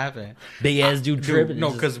seen that happen. Big ass dude tripping.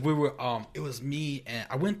 No, because we were, it was me, and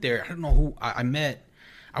I went there. I don't know who I met.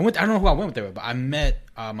 I don't know who I went there with, but I met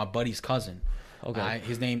my buddy's cousin. Okay.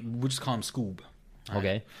 His name, we just call him Scoob. Right?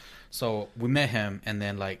 Okay. So we met him, and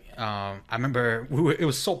then like I remember it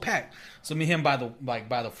was so packed. So me and him by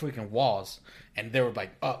the freaking walls, and they were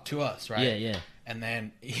like up to us, right? Yeah. And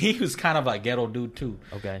then he was kind of like ghetto dude too.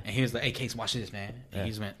 Okay. And he was like, "Hey, Case, watch this, man." And he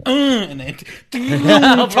just went, and then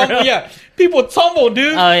people tumbled,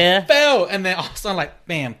 dude. Oh yeah. Fell, and then all of a sudden, like,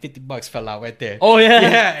 bam, $50 fell out right there. Oh yeah.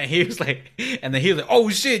 Yeah. And he was like, and then he was like, "Oh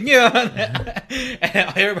shit, yeah."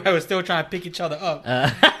 And everybody was still trying to pick each other up.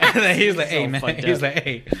 And then he was like, "Hey, man," he was like,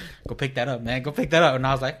 "Hey, go pick that up, man. Go pick that up." And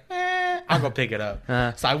I was like, I'll go pick it up.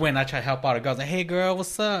 So I went and I tried to help out. A girl was like, "Hey, girl,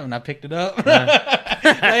 what's up?" And I picked it up. Like,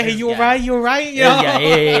 "Hey, you alright? You alright?"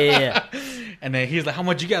 Yeah. And then he's like, "How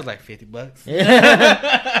much you got?" Like $50.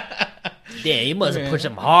 Yeah, he must have pushed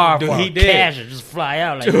him hard. Dude, for he did. Cash and just fly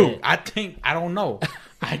out like dude, that. I don't know.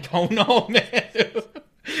 I don't know, man.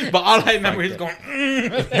 But all I remember is going.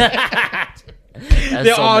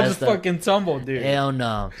 They're so all just fucking tumbled, dude. Hell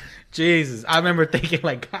no. Jesus, I remember thinking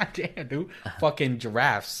like, God damn, dude, fucking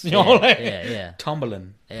giraffes, you know, like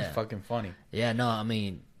tumbling. Yeah, it's fucking funny. Yeah, no, I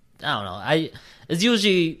mean, I don't know. It's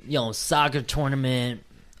usually soccer tournament,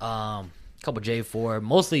 couple J4,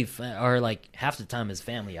 mostly or like half the time is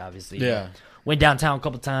family, obviously. Yeah, went downtown a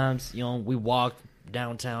couple times. We walked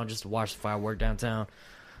downtown just to watch the firework downtown,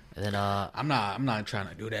 and then I'm not trying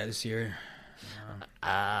to do that this year.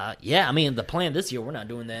 Yeah, I mean the plan this year we're not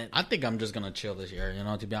doing that. I think I'm just gonna chill this year,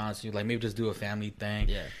 to be honest with you. Like maybe just do a family thing.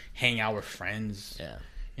 Yeah. Hang out with friends. Yeah.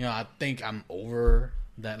 I think I'm over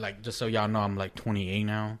that, like, just so y'all know, I'm like 28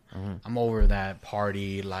 now. Mm-hmm. I'm over that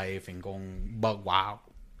party life and going buck wild.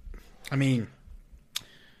 I mean,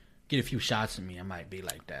 get a few shots in me, I might be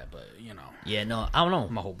like that, but Yeah, no, I don't know.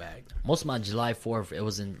 My whole bag. Most of my July 4th, it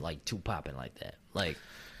wasn't like too popping like that. Like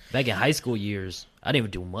back in high school years, I didn't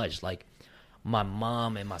even do much. Like my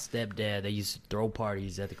mom and my stepdad, they used to throw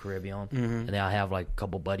parties at the Caribbean, and then I have like a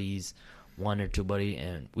couple buddies, one or two buddies,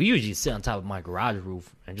 and we usually sit on top of my garage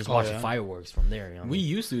roof and just watch the fireworks from there. We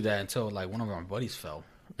used to do that until like one of our buddies fell.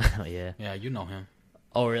 Oh, yeah. Yeah, you know him.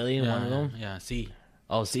 Oh, really? Yeah, One of them? Yeah, see.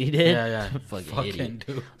 Oh, see, he did? Yeah. Fucking idiot.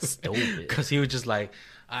 dude. Stupid. Because he was just like,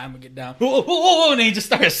 I'm going to get down. Whoa, and he just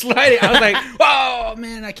started sliding. I was like, whoa,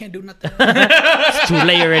 man, I can't do nothing. It's too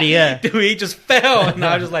late already, yeah. Dude, he just fell. And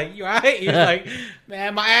I was just like, you all right? He was like,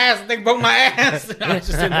 man, my ass. I think broke my ass. And I was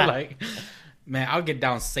just sitting there like, man, I'll get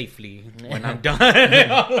down safely when I'm done.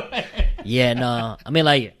 Yeah, no. I mean,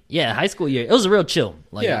 like, yeah, high school year, it was real chill.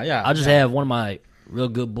 Like, Yeah. I'll just have one of my real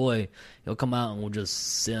good boy. He'll come out and we'll just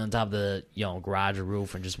sit on top of the garage or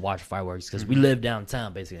roof and just watch fireworks because we live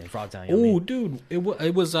downtown basically in Frogtown. You know what I Oh, mean? dude,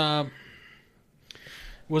 it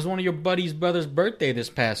was one of your buddy's brother's birthday this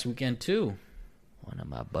past weekend too. One of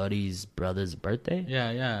my buddy's brother's birthday.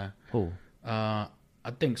 Yeah. Who? I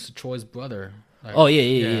think it's Troy's brother. Like, Oh yeah.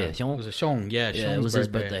 It Xiong? was a Sean. Yeah, Yeah, it was his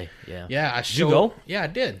birthday. Yeah. Yeah, Did you go? Yeah, I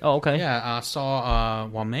did. Oh, okay. Yeah, I saw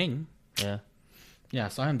Wang Ming. Yeah. Yeah, I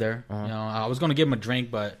saw him there. Uh-huh. You know, I was gonna give him a drink,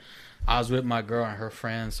 but I was with my girl and her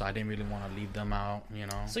friends, so I didn't really want to leave them out. You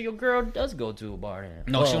know. So your girl does go to a bar then?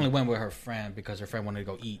 No, she Oh. only went with her friend because her friend wanted to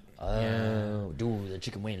go eat. Oh, dude, the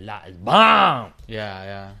chicken wing lot is bomb.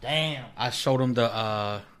 Yeah. Damn. I showed him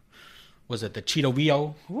the was it the Cheeto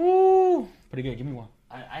Vio? Woo! Pretty good. Give me one.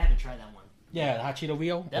 I haven't tried that one. Yeah, the hot Cheeto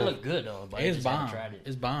Vio. That looked good though, but I It's just haven't bomb. tried it.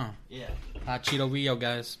 It's bomb. Yeah. Hot Cheeto Vio,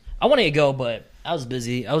 guys. I wanted to go, but I was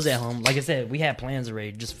busy. I was at home. Like I said, we had plans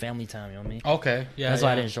already, just family time, you know what I mean? Okay. Yeah. That's why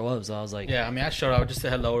I yeah. didn't show up, so I was like, Yeah, I mean, I showed up, just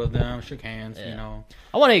said hello to them, shook hands, Yeah. you know.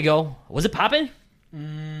 I wanted to go. Was it popping?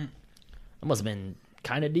 Mm, It must have been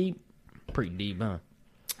kind of deep. Pretty deep, huh?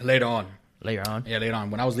 later on. Later on. Yeah, later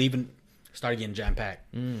on. When I was leaving, it started getting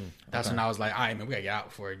jam-packed. That's okay. when I was like, all right, man, we got to get out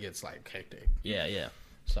before it gets, like, hectic. Yeah.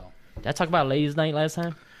 So. Did I talk about ladies' night last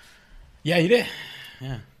time? Yeah, you did.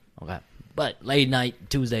 Yeah. Okay. But late night,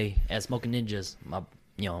 Tuesday, at Smoking Ninjas,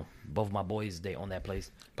 both my boys, they own that place.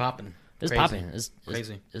 Popping. It's Crazy. popping. It's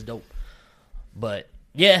Crazy. It's dope. But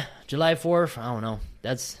yeah, July 4th, I don't know.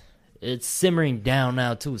 It's simmering down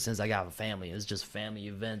now too since I got a family. It's just family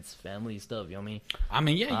events, family stuff, you know what I mean? I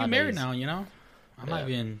mean, yeah, you're married Holidays. now, you know. I might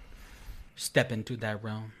even step into that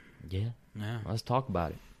realm. Yeah. Yeah. Let's talk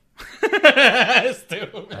about it.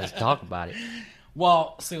 Stupid. Let's talk about it.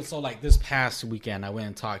 Well, so like this past weekend, I went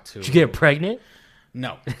and talked to. Did you get pregnant?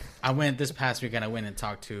 No, I went this past weekend. I went and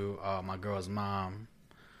talked to my girl's mom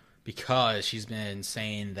because she's been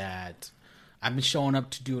saying that I've been showing up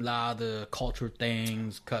to do a lot of the culture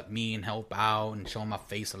things, cut me and help out, and showing my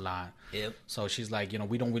face a lot. Yep. So she's like,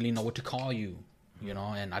 we don't really know what to call you,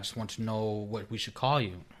 and I just want to know what we should call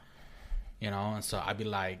you, And so I'd be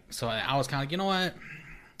like, so I was kind of like, you know what?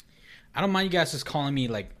 I don't mind you guys just calling me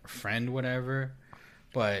like friend, whatever,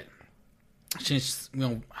 but since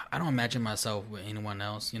I don't imagine myself with anyone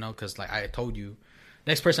else, because like I told you,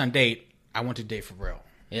 next person I date, I want to date for real,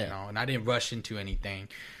 and I didn't rush into anything.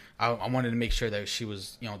 I wanted to make sure that she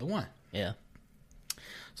was, the one. Yeah.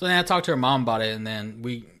 So then I talked to her mom about it, and then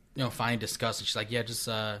we, finally discussed it. She's like, yeah, just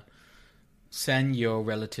send your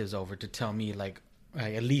relatives over to tell me, like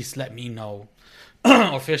at least let me know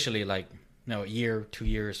officially, like, a year, 2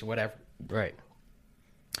 years, or whatever. Right.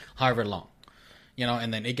 However long.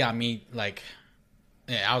 And then it got me, like,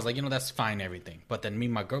 I was like, that's fine, everything. But then me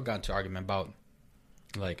and my girl got into an argument about,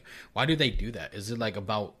 like, why do they do that? Is it, like,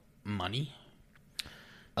 about money?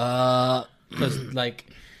 Because, like,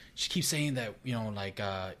 she keeps saying that, like,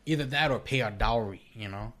 either that or pay our dowry,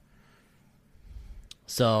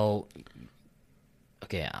 So,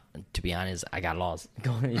 okay, to be honest, I got lost.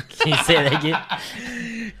 Can you say that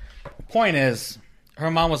again? Point is,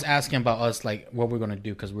 her mom was asking about us, like, what we're going to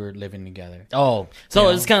do because we're living together. Oh, so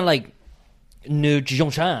Yeah. it's kind of like New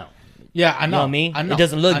Zhongshan. Yeah, I know. You know what I mean? I know. It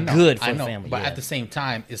doesn't look I know. good for I the know. family, But yeah. at the same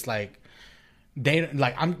time, it's like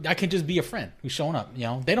I can just be a friend who's showing up.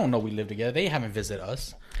 They don't know we live together. They haven't visited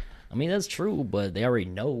us. I mean, that's true, but they already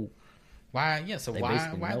know. Why? Yeah. So They why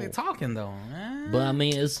basically are they know. talking though? But I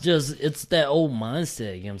mean, it's that old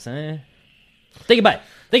mindset, you know what I'm saying? Think about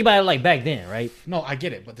it like back then, right? No, I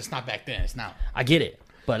get it, but it's not back then. It's now. I get it,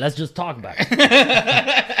 but let's just talk about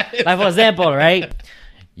it. Like, for example, right?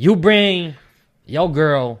 You bring your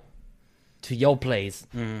girl to your place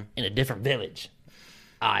in a different village.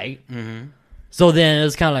 All right? Mm-hmm. So then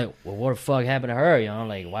it's kind of like, well, what the fuck happened to her?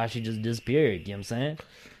 Like, why she just disappeared? You know what I'm saying?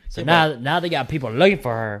 So Yeah, now they got people looking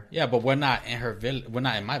for her. Yeah, but we're not in her village. We're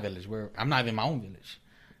not in my village. I'm not in my own village.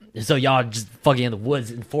 So y'all just fucking in the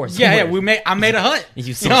woods in forest. Yeah, somewhere. I made a hut.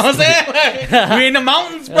 You so know what I'm saying? Like, we in the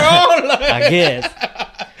mountains, bro. Like, I guess.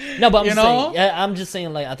 No, but I'm You just know? saying. Yeah, I'm just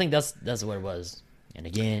saying. Like, I think that's what it was. And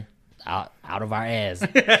again, out of our ass.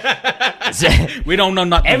 we don't know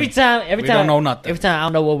nothing. Every time, We don't know nothing. Every time, I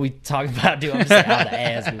don't know what we talking about, dude. I'm just saying out the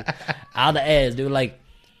ass, dude. Out the ass, dude. Like,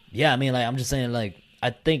 Yeah, I mean, like, I'm just saying, like, I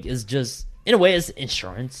think it's just, in a way, it's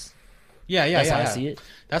insurance. Yeah, That's how I see it.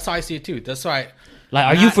 That's how I see it too. That's why. Like,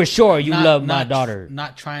 are you for sure you love my daughter?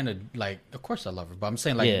 Not trying to, like, of course I love her, but I'm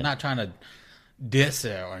saying, like, not trying to diss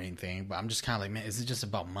her or anything. But I'm just kind of like, man, is it just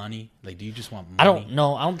about money? Like, do you just want money? I don't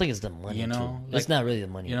know. I don't think it's the money. You know, too. It's not really the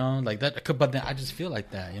money. You know, like that. But then I just feel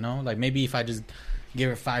like that. You know, like maybe if I just give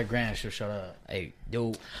her $5,000, she'll shut up. Hey,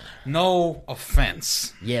 dude. No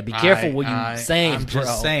offense. Yeah, be careful what you saying, I'm bro.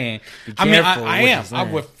 just saying. Be I mean, careful I what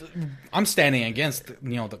am. you're saying. I'm standing against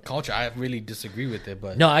the culture. I really disagree with it.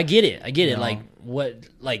 But No, I get it. I get it. know? Like what?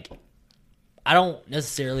 Like I don't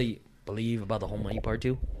necessarily believe about the whole money part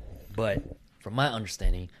too, but from my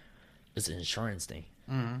understanding, it's an insurance thing.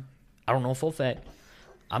 Mm-hmm. I don't know for a fact.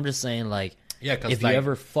 I'm just saying, like, yeah, because if you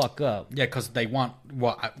ever fuck up, yeah, because they want.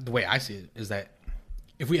 Well, the way I see it is that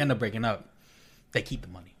if we end up breaking up, they keep the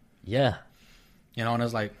money. yeah, You know, and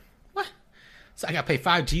it's like, what? So I got to pay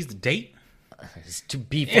 $5,000 to date? it's to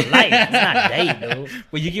be for life. It's not date, dude.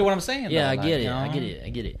 Well, you get what I'm saying? Yeah, though, I like, get it. you know? I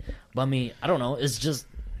get it. But I mean, I don't know. It's just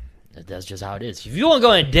that's just how it is. If you want to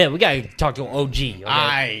go in debt, we gotta talk to an OG. Okay?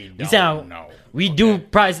 I We don't sound know. We do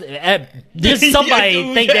probably. There's somebody Yeah,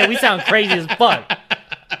 dude, think that we sound crazy as fuck.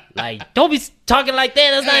 Like, don't be talking like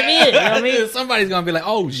that. That's not me. You know what I mean? Somebody's gonna be like,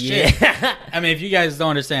 "Oh shit!" Yeah. I mean, if you guys don't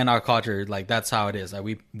understand our culture, like that's how it is.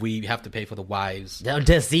 Like we have to pay for the wives.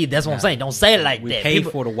 See, that's what I'm saying. Don't say it like We that. pay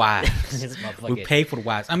People- for the wives. This We motherfucker. pay for the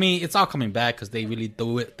wives. I mean, it's all coming back because they really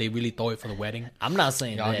do it. They really throw it for the wedding. I'm not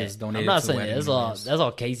saying Y'all that. just I'm donated not to saying that. wedding That's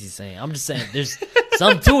all Casey's saying. I'm just saying there's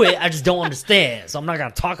something to it. I just don't understand. So I'm not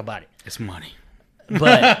gonna talk about it. It's money.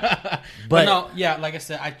 But But no, yeah, like I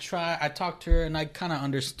said, I talked to her and I kind of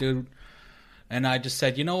understood, and I just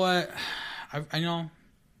said, you know what, I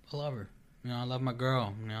love her. You know, I love my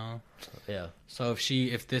girl. You know, yeah. so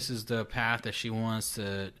if this is the path that she wants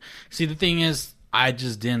to see, the thing is, I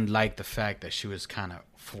just didn't like the fact that she was kind of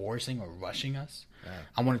forcing or rushing us. Yeah.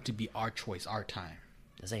 I want it to be our choice, our time.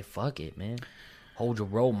 Just say fuck it, man. Hold your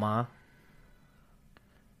roll, ma.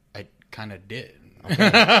 I kind of did.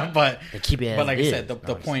 but And keep it as but like it I is. said, the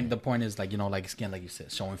No, point is, like, you know, like again, like you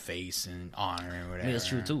said, showing face and honor and whatever. I mean, that's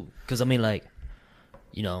true too. Because I mean, like,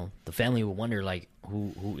 you know, the family would wonder, like,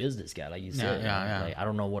 who is this guy? Like you said, yeah. Like, I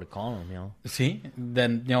don't know what to call him. You know, See,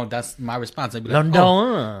 then that's my response. I'd be like, London,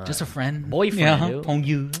 oh, just a friend, boyfriend, yeah, dude. on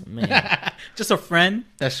you, man. just a friend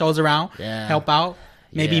that shows around, Yeah. help out,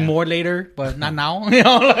 maybe Yeah. more later, but not now. You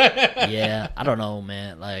know, Yeah, I don't know,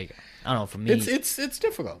 man. Like, I don't know. For me, it's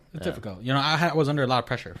difficult. It's difficult. You know, I was under a lot of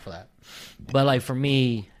pressure for that. but like for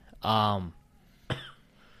me,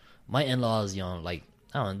 my in-laws, you know, like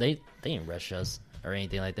I don't know, they didn't rush us or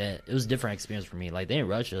anything like that. It was a different experience for me. Like they didn't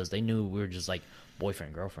rush us. They knew we were just like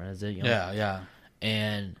boyfriend girlfriend. That's it. You know? Yeah.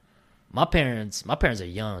 And my parents are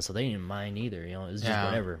young, so they didn't mind either. You know, it's just Yeah.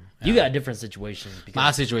 whatever. Yeah. You got different situations My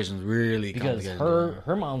because situation's really because complicated.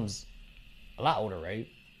 her mom's a lot older, right?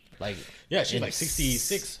 Like Yeah, she's in like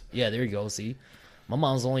 66. Yeah, there you go. See, my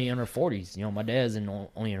mom's only in her 40s. You know, my dad's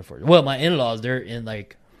only in her 40s. Well, my in-laws, they're in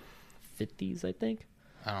like 50s, I think.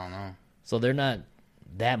 I don't know. So they're not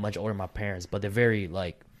that much older than my parents, but they're very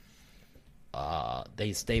like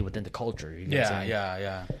they stay within the culture. You know what I'm saying?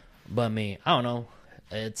 Yeah. But I mean, I don't know.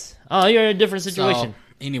 You're in a different situation. So,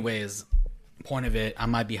 anyways, point of it, I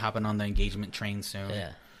might be hopping on the engagement train soon.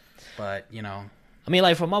 Yeah. But, you know. I mean,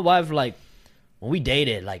 like for my wife, like when we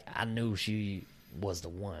dated, like I knew she was the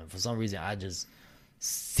one. For some reason, I just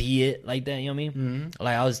see it like that. You know what I mean? Mm-hmm.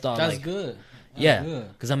 Like I always thought, That's like, good. That's yeah,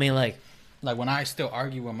 good. because I mean, like, Like, when I still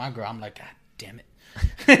argue with my girl, I'm like, God damn it.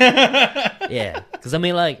 yeah, because I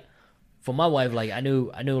mean, like, for my wife, like I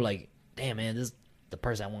knew, like, damn man, this is the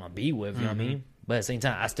person I want to be with. You know what I mean? But at the same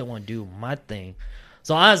time, I still want to do my thing.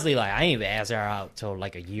 So honestly, like, I ain't even asked her out till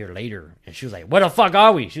like a year later, and she was like, "Where the fuck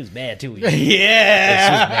are we?" She was mad too. Yeah, she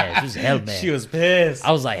was mad. She was hell mad. She was pissed.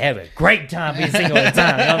 I was like having a great time being single at the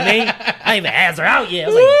time. You know what I mean? I ain't even asked her out yet. I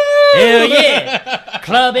was like, hell yeah,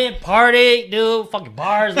 clubbing, party, dude, fucking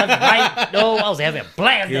bars left and right. No, I was having a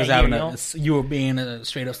blast. He was that having year, you know? you were being a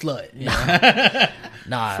straight up slut.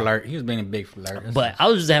 Nah, Flirt. He was being a big flirt. but I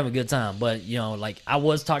was just having a good time. But you know, like I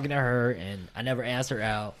was talking to her, and I never asked her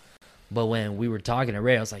out. But when we were talking to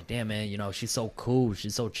Ray, I was like, damn, man, you know, she's so cool.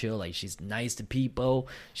 She's so chill. Like, she's nice to people.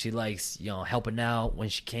 She likes, you know, helping out when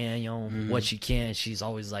she can, you know, what she can. She's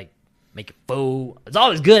always, like, making food. It's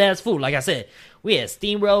always good-ass food. Like I said, we had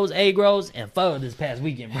steam rolls, egg rolls, and pho this past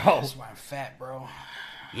weekend, bro. That's why I'm fat, bro.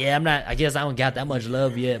 Yeah, I guess I don't got that much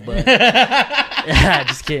love yet, but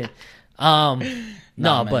just kidding. No,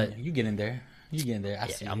 Nah, but man, you get in there. You get in there. I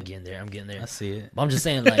see I'm it. getting there. I see it. But I'm just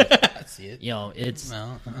saying, like, I see it. you know, it's...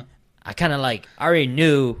 Well, I kind of like I already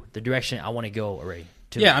knew the direction I want to go already.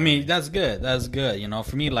 too. Yeah, I mean that's good. That's good. You know,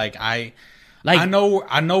 for me, like I Like-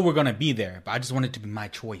 know we're gonna be there, but I just want it to be my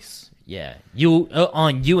choice. Yeah, you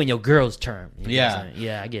on you and your girl's term. You know Yeah. what I'm saying?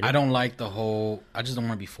 Yeah, I get it. I don't like the whole. I just don't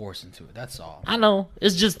want to be forced into it. That's all. I know.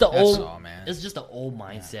 It's just the That's old. all, man. It's just the old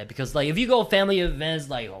mindset because like if you go family events,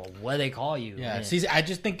 like what do they call you? Yeah. man? See, I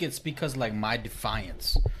just think it's because like my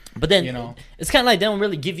defiance. But then you know. it's kind of like they don't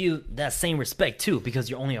really give you that same respect too because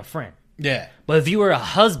you're only a friend. Yeah. But if you were a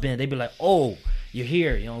husband, they'd be like, "Oh, you're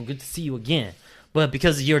here. You know, good to see you again." But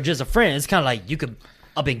because you're just a friend, it's kind of like you could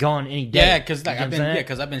up and gone any day. Yeah, because like You know what I'm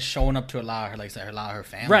saying? I've been showing up to a lot of her, like a lot of her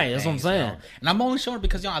family. Right, that's what I'm things, you know. saying. And I'm only showing up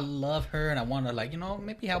because I love her and I want to like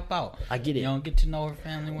maybe help out. I get it. You know, get to know her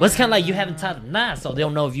family. But it's kind of like you haven't tied a knot, so they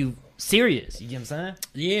don't know if you serious. You get what I'm saying?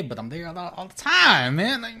 Yeah, but I'm there all the time,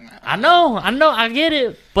 man. Like, I know, I get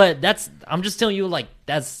it. But I'm just telling you, like,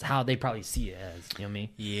 that's how they probably see it as. You know what I mean?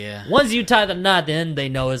 yeah, Once you tie the knot, then they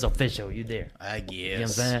know it's official. You're there. I guess. know what I'm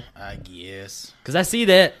saying? I guess. Because I see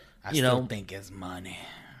that, I you still know. think it's money.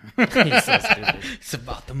 He's so stupid. It's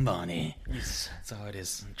about the money. That's all it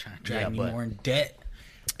is. I'm trying to drag Yeah, me but- more in debt,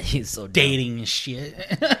 He's so dumb. dating and shit.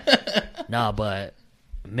 Nah, but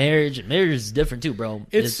marriage is different too, bro.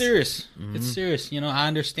 It's serious. It's serious. You know, I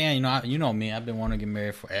understand. You know, you know me. I've been wanting to get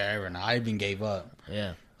married forever, and I even gave up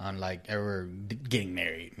Yeah, on like ever getting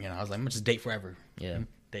married. You know, I was like, I'm gonna just date forever. yeah.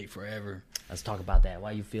 Date forever. Let's talk about that.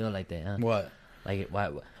 Why you feel like that? Huh? What? Like,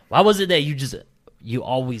 why was it that you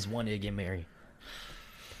always wanted to get married?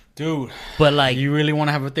 Dude, But like, you really want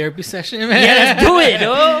to have a therapy session, man? yeah, let's do it,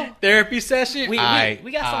 dog. Therapy session? We got some time.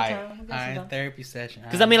 We got some Aight, time. therapy session.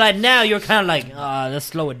 Because I mean, like now you're kind of like, let's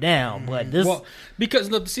slow it down. But this, Well,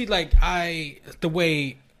 because look, see, like the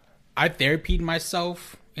way I therapied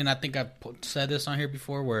myself, and I think I said this on here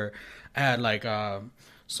before, where I had like,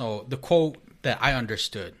 so the quote that I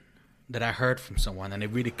understood, that I heard from someone, and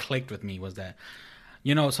it really clicked with me was that,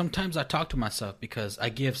 you know, sometimes I talk to myself because I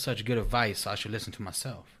give such good advice, so I should listen to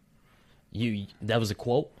myself. that was a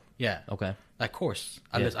quote. Yeah, Okay. of course,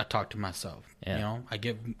 Yeah. I talk to myself. Yeah. You know,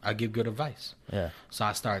 I give good advice. Yeah. So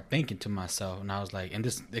I started thinking to myself, and I was like, and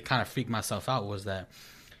this, it kind of freaked myself out, was that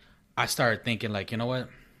I started thinking, like, you know what?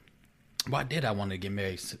 Why did I want to get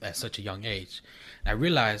married at such a young age? And I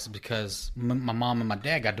realized because my mom and my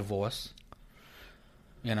dad got divorced,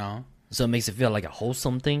 you know? So it makes it feel like a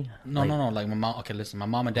wholesome thing. No, no. Like my mom, okay, listen, my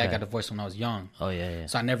mom and dad Okay. got divorced when I was young. Oh yeah.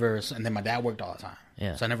 So I never, and then my dad worked all the time.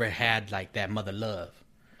 Yeah. So I never had like that mother love.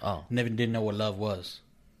 Oh, Never didn't know what love was,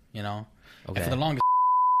 you know? okay. And for the longest,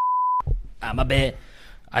 My bad.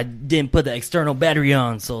 I didn't put the external battery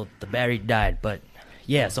on, so the battery died. But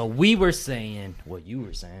yeah, so we were saying what you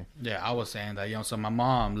were saying. yeah, I was saying that, you know, so my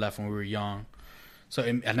mom left when we were young. So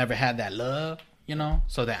I never had that love, you know,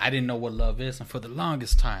 so that I didn't know what love is. And for the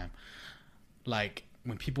longest time, like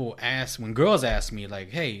when girls ask me like,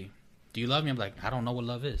 hey, do you love me? I'm like, I don't know what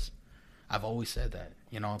love is. I've always said that,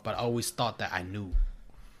 you know, but I always thought that I knew,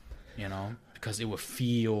 you know, because it would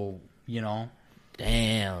feel, you know.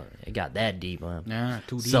 Damn, it got that deep, huh? Yeah,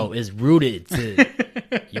 too deep. So it's rooted to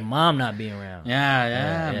your mom not being around. Yeah,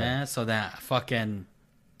 Yeah. man. So that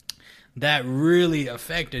really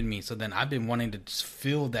affected me. So then I've been wanting to just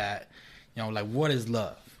feel that, you know, like what is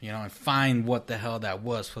love, you know, and find what the hell that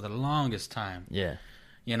was for the longest time, Yeah.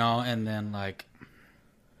 you know, and then like,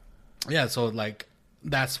 yeah, so like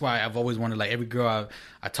that's why I've always wanted, like every girl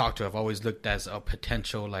I talk to, I've always looked as a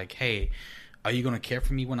potential, like, hey, are you gonna care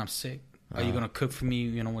for me when I'm sick? Are you gonna cook for me,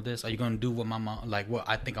 you know, with this? Are you gonna do what my mom, like what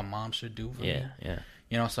I think a mom should do for me? Yeah.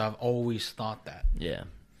 You know, so I've always thought that. Yeah.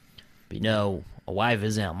 But you know, a wife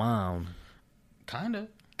isn't a mom. Kind of.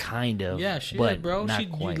 Kind of. Yeah, she but is, bro. Not You,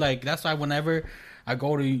 quite. like that's why whenever I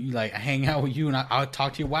go to like hang out with you and I'll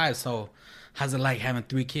talk to your wife. So how's it like having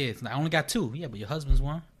 3 kids? I only got 2. Yeah, but your husband's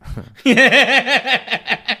one.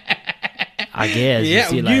 I guess. Yeah, you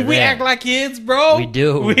see like we that. act like kids, bro. We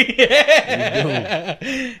do. Yeah.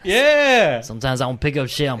 Yeah. Sometimes I don't pick up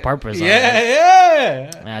shit on purpose.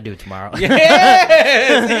 Yeah. I'll do it tomorrow.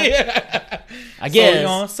 Yeah. I So, guess. you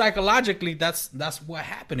know, psychologically, that's what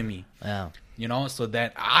happened to me. Yeah. You know, so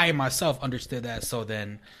that I myself understood that. So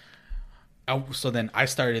then I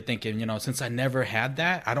started thinking, you know, since I never had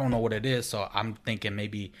that, I don't know what it is. So I'm thinking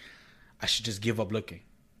maybe I should just give up looking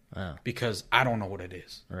Oh, because I don't know what it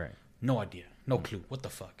is. right. No idea, no clue. What the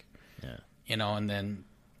fuck? Yeah. You know, and then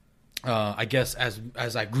I guess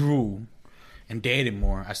as I grew and dated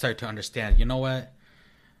more, I started to understand. You know what?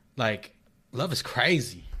 Like, love is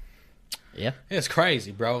crazy. Yeah. It's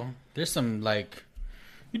crazy, bro. There's some like,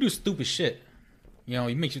 you do stupid shit. You know,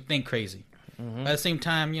 it makes you think crazy. Mm-hmm. But at the same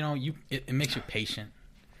time, you know, it makes you patient.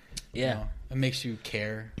 Yeah. You know? It makes you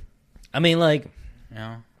care. I mean, like, You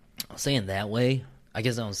know. saying that way, I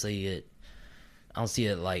guess I don't see it. I don't see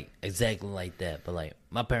it like exactly like that, but like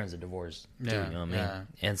my parents are divorced too. Yeah, You know what I mean? yeah.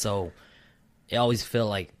 And so it always felt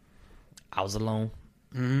like I was alone.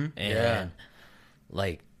 Mm-hmm. And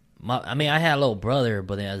like I had a little brother,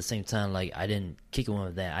 but then at the same time, like I didn't kick him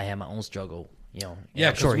with that. I had my own struggle. You know. Yeah,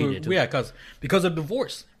 I'm sure he did too. Yeah, because of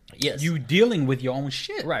divorce. Yes. You dealing with your own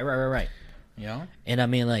shit. Right. You know? And I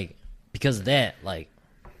mean, like, because of that, like,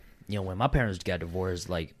 you know, when my parents got divorced,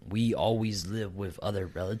 like, we always lived with other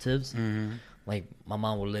relatives. Mm-hmm. Like, my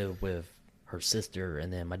mom would live with her sister,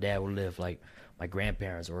 and then my dad would live, like, my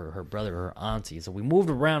grandparents or her brother or her auntie. So we moved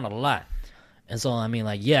around a lot. And so, I mean,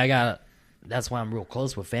 like, yeah, that's why I'm real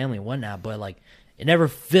close with family and whatnot, but, like, it never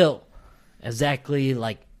felt exactly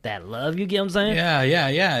like that love, you get what I'm saying? Yeah.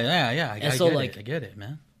 And so, like, I get it,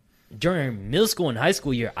 man. during middle school and high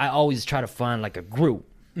school year, I always try to find like a group.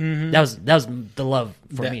 Mm-hmm. That was the love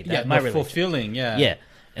for me. Yeah, My the relationship. fulfilling. Yeah. Yeah,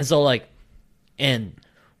 and so like, and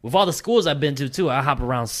with all the schools I've been to too, I hop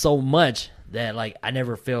around so much that like I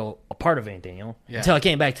never feel a part of anything, you know, Yeah. until I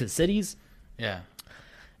came back to the cities, Yeah.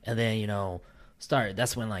 and then you know,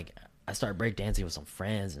 that's when like I started breakdancing with some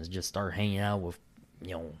friends and just started hanging out with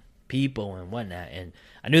you know people and whatnot, and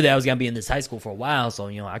I knew that I was gonna be in this high school for a while, so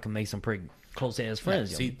you know I could make some pretty close ass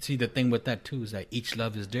friends. Yeah, see, the thing with that too is that each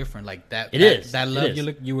love is different. Like that, It that is. love It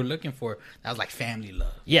is. you were looking for. That was like family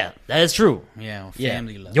love. Yeah, that is true. Yeah, Yeah.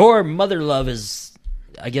 family love. Your mother love is,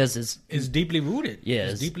 I guess, It's deeply rooted. Yeah,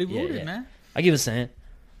 it's deeply rooted, yeah. man. I get what you're saying.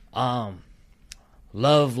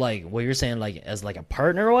 Love, like what you're saying, like as like a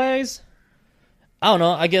partner wise. I don't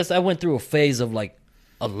know. I guess I went through a phase of like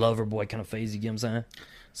a lover boy kind of phase. You get what I'm saying?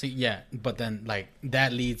 See, yeah, but then like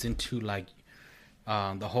that leads into like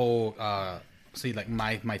the whole like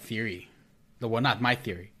my theory, not my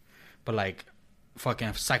theory, but like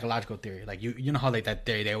fucking psychological theory. Like you know how like that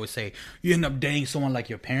theory they always say you end up dating someone like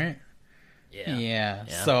your parent. Yeah.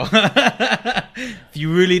 So if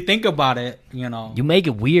you really think about it, you know, You make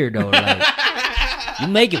it weird though. Like you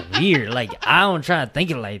make it weird. Like I don't try to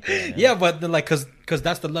think it like that. Man. yeah, but like because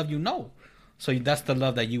that's the love you know, so that's the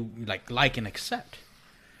love that you like and accept.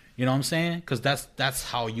 You know what I'm saying? Because that's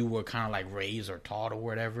how you were kind of like raised or taught or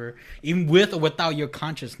whatever. Even with or without your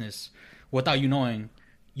consciousness, without you knowing,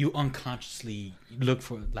 you unconsciously look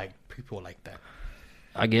for like people like that.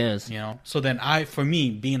 I guess. You know. So then for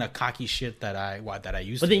me, being a cocky shit that I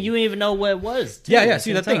used But to. then you didn't even know what it was. too, Yeah. at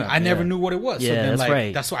See, the the same thing, time. I never Yeah. knew what it was. Yeah, so then, that's like,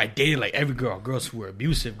 right. That's why I dated like every girls who were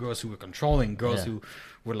abusive, girls who were controlling, girls who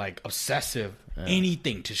were like obsessive,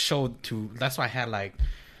 anything to show to. That's why I had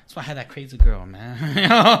that crazy girl, man.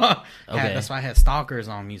 Okay. That's why I had stalkers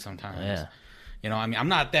on me sometimes. Yeah. You know, I mean, I'm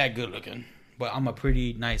not that good looking, but I'm a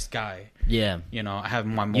pretty nice guy. Yeah. You know, I have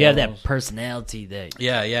my morals. You have that personality that.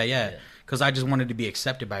 Yeah. Because I just wanted to be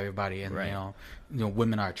accepted by everybody, and Right. you know,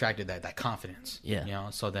 women are attracted to that confidence. Yeah. You know,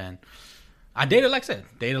 so then I dated, like I said,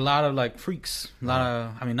 a lot of like freaks. Not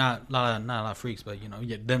a lot of freaks, but you know,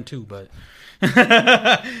 yeah, them too. But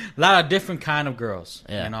a lot of different kind of girls.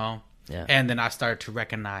 Yeah. You know. Yeah. And then I started to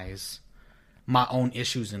recognize my own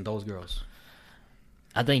issues in those girls.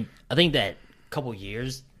 I think that couple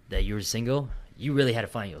years that you were single, you really had to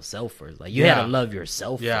find yourself first. Like you Yeah. had to love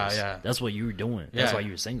yourself Yeah, first. yeah. That's what you were doing. That's Yeah. why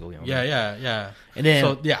you were single. You know? Yeah. And then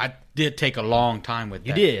so yeah, I did take a long time with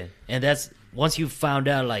you that. did, and that's once you found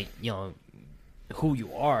out, like you know, who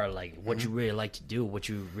you are, like what you really like to do, what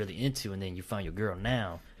you're really into, and then you found your girl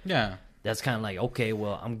now. Yeah. That's kind of like, okay,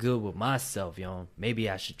 well, I'm good with myself, you know. Maybe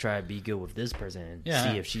I should try to be good with this person and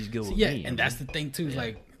see if she's good with yeah, me. you and know? that's the thing too. Is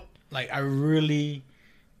like I really,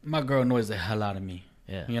 my girl annoys the hell out of me.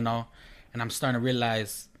 Yeah. You know, and I'm starting to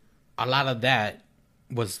realize a lot of that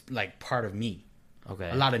was like part of me. Okay.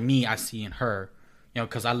 A lot of me I see in her. You know,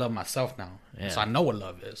 because I love myself now, Yeah. so I know what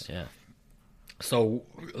love is. Yeah. So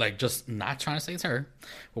like, just not trying to say it's her,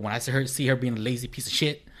 but when I see her being a lazy piece of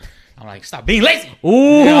shit, I'm like, stop being lazy.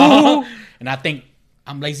 Ooh. You know? And I think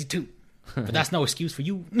I'm lazy too, but that's no excuse for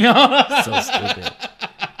you. You know? So stupid.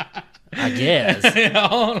 I guess. You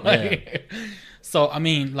know, like, so I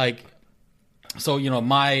mean, like, so you know,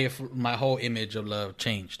 my whole image of love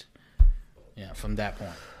changed. Yeah, from that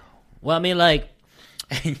point. Well, I mean, like,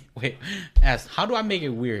 Wait, ask, how do I make it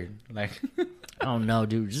weird? Like, I don't know,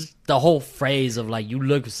 dude. Just the whole phrase of like you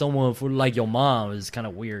look for someone for like your mom is kind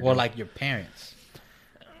of weird. or dude. like your parents.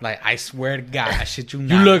 Like, I swear to God, I shit you You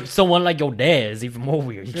not. look someone like your dad is even more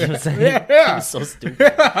weird. You know what I'm saying? Yeah. It's so stupid.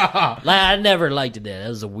 Like, I never liked your dad. That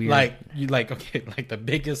was a weird. Like, you like, okay, like the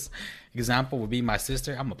biggest example would be my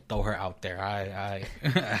sister. I'm gonna throw her out there.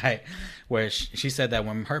 Where she said that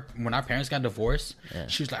when our parents got divorced,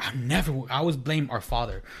 she was like, I always blame our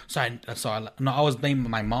father. I was blaming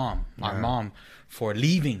my mom, for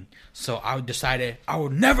leaving. So I decided I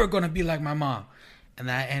was never gonna be like my mom. And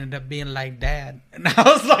I ended up being like dad. And I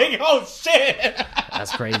was like, oh shit.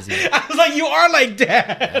 That's crazy. I was like, you are like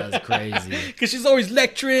dad. That's crazy. Because she's always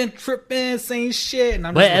lecturing, tripping, saying shit. And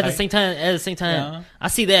I'm But just at like, the same time, I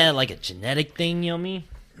see that as like a genetic thing, you know what I mean?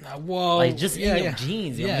 Whoa. Like just in your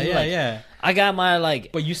genes, you know what I mean? Like, yeah. I got my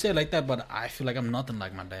like. But you say it like that, but I feel like I'm nothing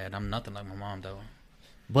like my dad. I'm nothing like my mom, though.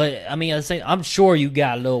 But I mean, I'm sure you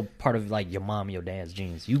got a little part of like your mom and your dad's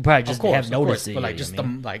genes. You probably just have noticed it. But like you just know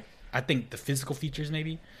what I mean? I think the physical features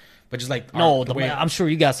maybe, but just like I'm sure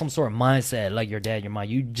you got some sort of mindset like your dad, your mom.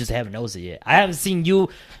 You just haven't noticed it yet. I haven't seen you.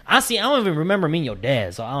 I don't even remember meeting your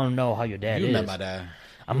dad, so I don't know how your dad is. You met my dad.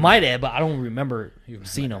 I might have, but I don't remember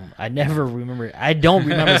seeing him. I never remember. I don't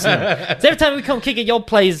remember seeing him. So every time we come kick at your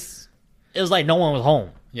place, it was like no one was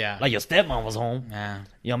home. Yeah. Like your stepmom was home. Yeah.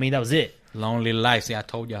 You know what I mean? That was it. Lonely life. See, I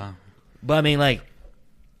told y'all. But I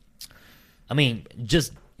mean,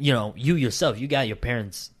 just, you know, you yourself, you got your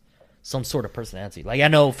parents' some sort of personality. Like, I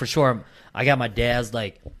know for sure I got my dad's,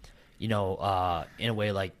 like, you know, in a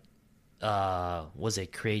way, like, was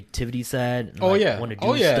it creativity side? And, Want to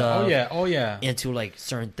do stuff. Oh yeah. Into, like,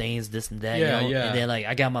 certain things, this and that, Yeah, you know? yeah. And then, like,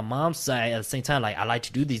 I got my mom's side at the same time, like, I like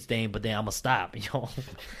to do these things, but then I'm gonna stop, you know?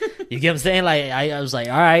 You get what I'm saying? Like, I was like,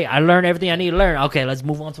 all right, I learned everything I need to learn. Okay, let's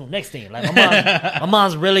move on to the next thing. Like, my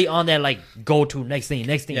mom's really on that, like, go to next thing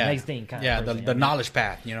kind of person. Yeah, the knowledge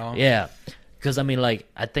path, you know? Yeah. Because, I mean, like,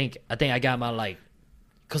 I think I got my, like,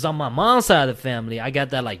 because on my mom's side of the family, I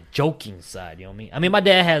got that, like, joking side, you know what I mean? I mean, my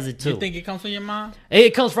dad has it, too. You think it comes from your mom?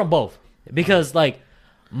 It comes from both. Because, like,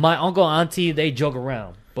 my uncle, auntie, they joke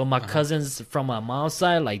around. But my cousins from my mom's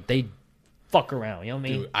side, like, they fuck around, you know what I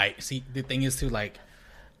mean? Dude, I see, the thing is, too, like,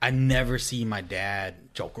 I never see my dad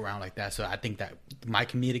joke around like that. So I think that my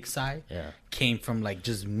comedic side came from, like,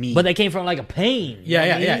 just me. But they came from, like, a pain.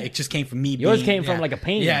 Yeah. It just came from me. Yours came from, like, a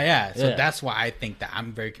pain. Yeah. So that's why I think that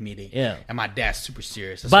I'm very comedic. Yeah. And my dad's super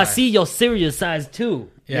serious. That's But I why see your serious sides, too.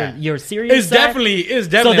 Yeah. Your serious It's side. definitely So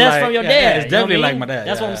that's like, from your yeah, dad. it's you know what definitely I mean? like my dad.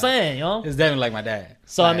 That's yeah. what I'm saying, you know? It's definitely like my dad.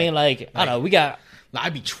 So, I mean, like, I don't know. We got... Like, I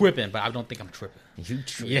be tripping, but I don't think I'm tripping. You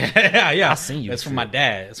tripping. Yeah. I seen you That's from my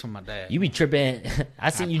dad. It's from my dad. You be tripping.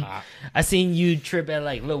 I seen you trip at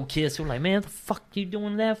like little kids who are like, man, what the fuck you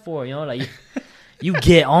doing that for? You know, like you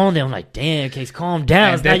get on them like, damn, Case, calm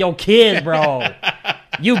down. It's not your kids, bro.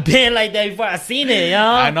 You been like that before I seen it, yo.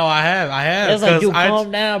 I know I have. It's like, dude, calm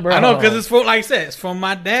down, bro. I know, because it's from, like I said, it's from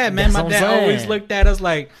my dad, man. That's My what dad I'm saying. always looked at us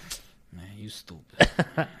like, man, you stupid.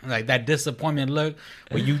 Like that disappointment look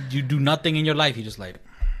where you do nothing in your life. You just like,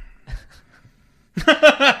 This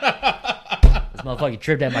motherfucker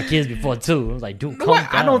tripped at my kids before too. I was like, dude, calm down.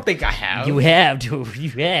 I don't think I have. You have, dude. You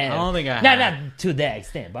have. I don't think I have. Not to that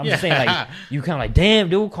extent, but I'm just saying, like, you kind of like, damn,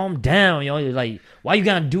 dude, calm down. You know, you're like, why you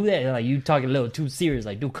gotta do that? Like, you talking a little too serious.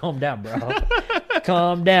 Like, dude, calm down, bro.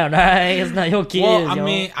 Calm down, all right? It's not your kids. Well, I yo.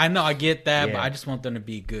 mean, I know I get that, Yeah. but I just want them to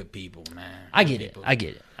be good people, man. I get it.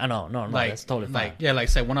 I know. No, Like, that's totally fine. like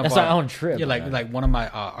say one of That's our our own trip, Yeah, man. like one of my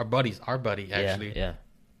our buddy actually. Yeah.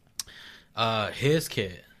 His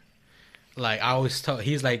kid. Like I always told,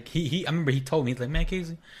 he's like he. I remember he told me, he's like, man,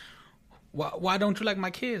 Casey, why don't you like my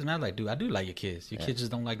kids? And I was like, dude, I do like your kids. Your kids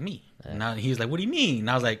just don't like me. And now he's like, what do you mean? And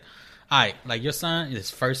I was like, all right, like your son, his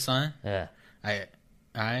first son. Yeah. All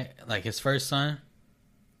right, like his first son,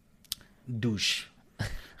 douche.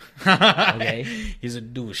 Okay. He's a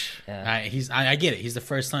douche. Yeah. All right, I get it. He's the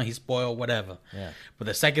first son. He's spoiled, whatever. Yeah. But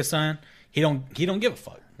the second son, he don't give a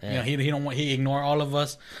fuck. Yeah. You know, he ignore all of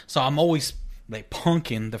us. So I'm always like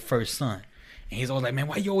punking the first son. And he's always like, man,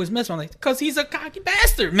 why you always mess with him? I'm like, because he's a cocky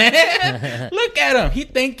bastard, man. Look at him. He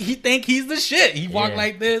think he's the shit. He walk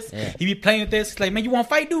like this. Yeah. He be playing with this. He's like, man, you want to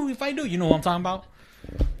fight, dude? Fight, dude. You know what I'm talking about?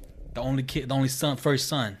 The only son, first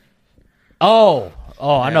son. Oh,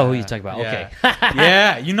 I know who you're talking about. Yeah. Okay.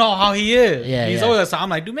 Yeah, you know how he is. Yeah, He's yeah. always so I'm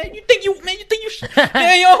like, dude, man, you think you should,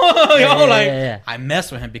 yeah, yo, like yeah. I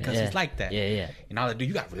mess with him because Yeah. he's like that. Yeah. And I was like, dude,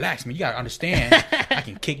 you gotta relax, man. You gotta understand. I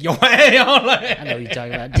can kick your ass, yo. Like, I know what you're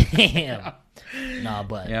talking about. Damn. Nah,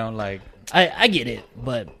 but you know, like I get it,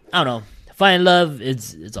 but I don't know. Finding love,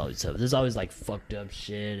 it's always tough. There's always like fucked up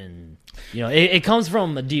shit, and you know, it comes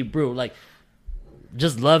from a deep root. Like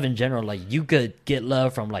just love in general. Like you could get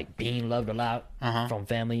love from like being loved a lot from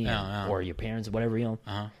family or your parents or whatever, you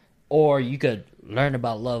know. or you could learn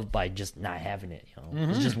about love by just not having it. You know,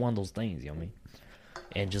 it's just one of those things. You know what I mean?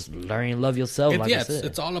 And just learning to love yourself. Like I said,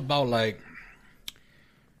 it's all about like,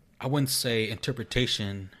 I wouldn't say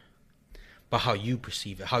interpretation, but how you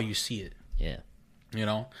perceive it, how you see it. Yeah. You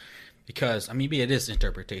know, because I mean, maybe it is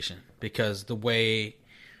interpretation because the way,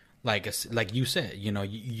 like you said, you know,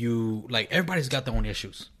 you like everybody's got their own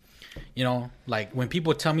issues. You know, like when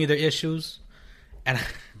people tell me their issues, and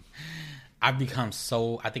I've become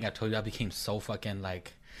so. I think I told you I became so fucking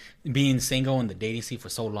like. Being single in the dating scene for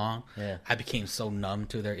so long, I became so numb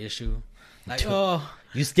to their issue. Like,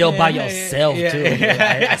 you still by yourself too.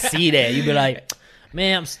 Yeah. I see that. You be like,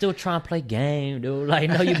 man, I'm still trying to play game, dude. Like,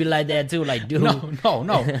 no, you be like that too. Like, dude, no.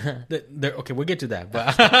 Okay, we'll get to that,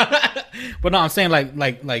 but but no, I'm saying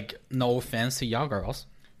like no offense to y'all girls,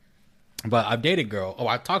 but I've dated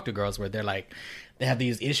I've talked to girls where they're like. They have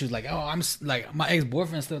these issues like, I'm like my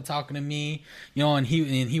ex-boyfriend's still talking to me, you know, and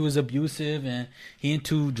he was abusive and he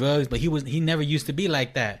into drugs, but he never used to be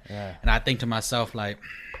like that. Yeah. And I think to myself like,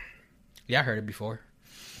 yeah, I heard it before.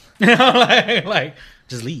 like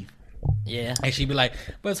just leave. Yeah. And she'd be like,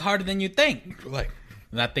 but it's harder than you think. Like,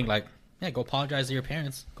 and I think like, yeah, go apologize to your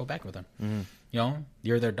parents, go back with them. Mm-hmm. You know,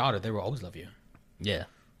 you're their daughter, they will always love you. Yeah.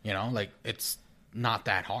 You know, like it's not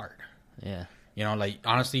that hard. Yeah. You know, like,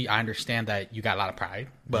 honestly, I understand that you got a lot of pride,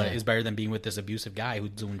 but it's better than being with this abusive guy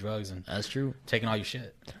who's doing drugs and that's true, taking all your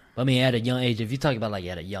shit. I mean, at a young age, if you talk about, like,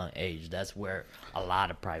 at a young age, that's where a lot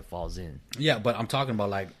of pride falls in. Yeah, but I'm talking about,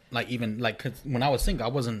 like even, like, cause when I was single, I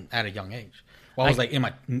wasn't at a young age. Well, I was, like, in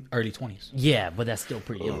my early 20s. Yeah, but that's still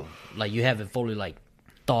pretty young. Like, you haven't fully, like,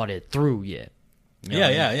 thought it through yet. You know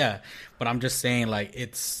Yeah. But I'm just saying, like,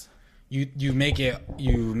 it's... You make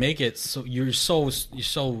it so you're so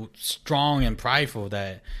strong and prideful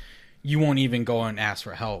that you won't even go and ask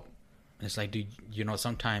for help. And it's like, dude, you know,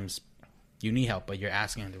 sometimes you need help, but you're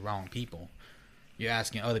asking the wrong people. You're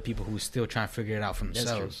asking other people who are still trying to figure it out for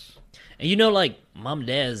themselves. And you know, like mom and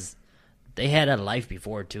dad's, they had a life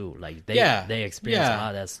before too. Like they experienced a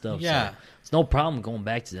lot of that stuff. Yeah, so it's no problem going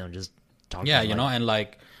back to them. Just talk. Yeah, to them, you know, and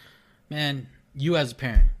like, man. You as a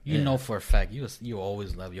parent, you know for a fact you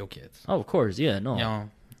always love your kids. Oh, of course, yeah, no. You know,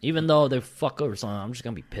 even though they fuck over something, I'm just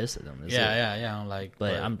gonna be pissed at them. That's yeah. I'm like,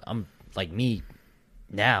 but I'm like me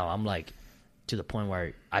now. I'm like to the point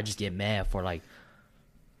where I just get mad for like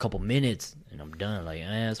a couple minutes and I'm done. Like,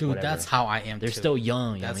 dude, whatever. That's how I am. They're still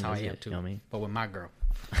young. That's how I am too. You know what I mean? But with my girl.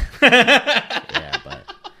 Yeah, but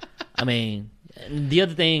I mean, the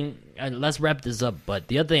other thing. Let's wrap this up. But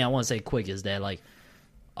the other thing I want to say quick is that like,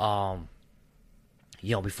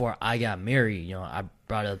 you know, before I got married, you know, I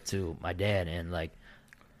brought up to my dad and like,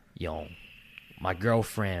 you know, my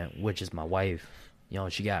girlfriend, which is my wife, you know,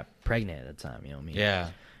 she got pregnant at the time, you know what I mean? Yeah.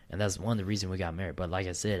 And that's one of the reasons we got married. But like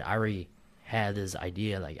I said, I already had this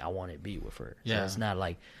idea, like I want to be with her. So it's not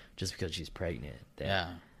like just because she's pregnant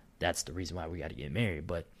that's the reason why we got to get married.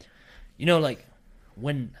 But, you know, like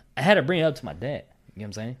when I had to bring it up to my dad, you know what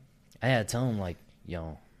I'm saying? I had to tell him like, you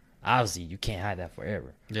know, obviously you can't hide that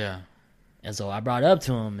forever. Yeah. And so I brought it up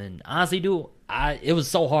to him, and honestly, dude, it was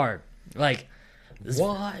so hard. Like,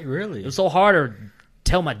 what? Really? It was so hard to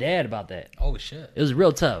tell my dad about that. Oh shit! It was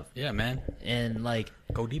real tough. Yeah, man. And like,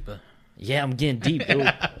 go deeper. Yeah, I'm getting deep,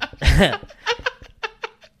 dude.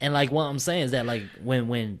 And like, what I'm saying is that like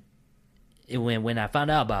when I found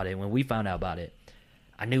out about it, when we found out about it,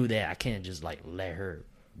 I knew that I can't just like let her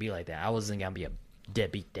be like that. I wasn't gonna be a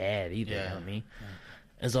deadbeat dad either. You know what I mean? Yeah.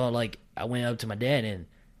 And so like, I went up to my dad and.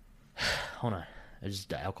 Hold on. It's just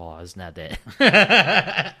the alcohol. It's not that.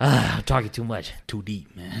 I'm talking too much. Too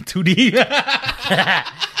deep, man. Too deep.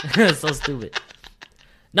 So stupid.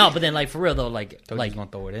 No, but then, like, for real, though, like... You're going to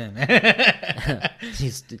throw it in, man.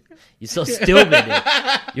 You're so stupid, dude.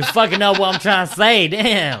 You're fucking up what I'm trying to say.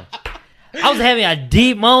 Damn. I was having a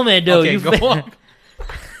deep moment, dude. Okay, go on.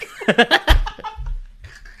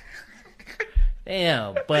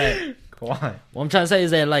 Damn, but... Go on. What I'm trying to say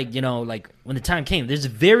is that, like, you know, like, when the time came, there's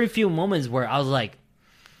very few moments where I was, like,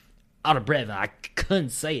 out of breath and I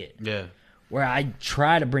couldn't say it. Yeah. Where I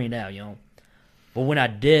tried to bring it out, you know. But when I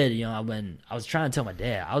did, you know, when I was trying to tell my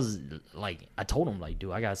dad, I was, like, I told him, like,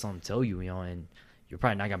 dude, I got something to tell you, you know, and you're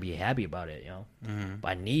probably not going to be happy about it, you know. Mm-hmm. But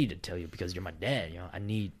I need to tell you because you're my dad, you know. I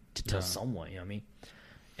need to tell someone, you know what I mean?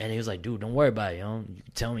 And he was like, dude, don't worry about it, you know. You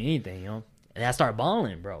can tell me anything, you know. And I started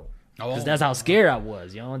bawling, bro. Because that's how scared I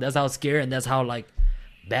was, you know. That's how scared and that's how, like,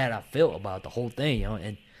 bad I felt about the whole thing, you know.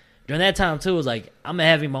 And during that time, too, it was like, I'm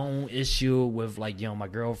having my own issue with, like, you know, my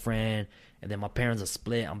girlfriend. And then my parents are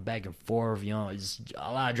split. I'm back and forth, you know. It's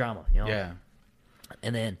a lot of drama, you know. Yeah.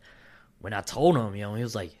 And then when I told him, you know, he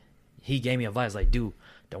was like, he gave me advice, like, dude,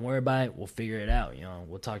 don't worry about it. We'll figure it out. You know,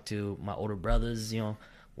 we'll talk to my older brothers. You know,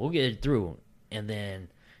 we'll get it through. And then,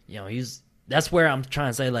 you know, that's where I'm trying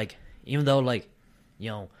to say, like, even though, like, you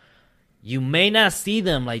know, you may not see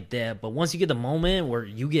them like that, but once you get the moment where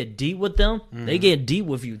you get deep with them, they get deep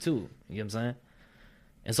with you too. You know what I'm saying?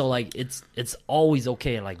 And so, like, it's always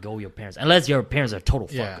okay to, like, go with your parents, unless your parents are total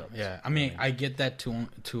fuck ups. Yeah. I mean, I get that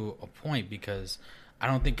to a point, because I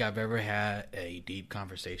don't think I've ever had a deep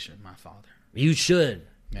conversation with my father. You should.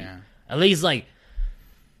 Yeah. At least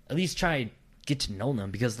try to get to know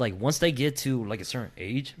them, because, like, once they get to, like, a certain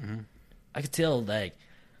age, I could tell that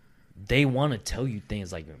they want to tell you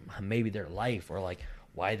things, like, maybe their life, or, like,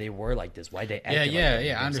 why they were like this, why they acted like that. Yeah.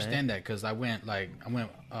 You know I understand that, because I went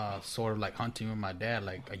sort of like hunting with my dad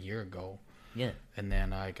like a year ago. Yeah. And then,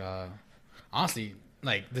 like, honestly,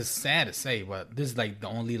 like, this is sad to say, but this is like the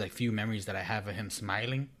only like few memories that I have of him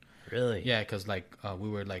smiling. Really? Yeah, because like we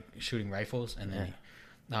were like shooting rifles, and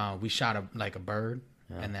then we shot a bird,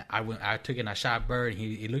 and then I took it and I shot a bird, and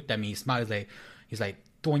he looked at me, he smiled, he's like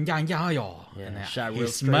and then shot real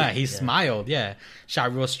straight. He smiled,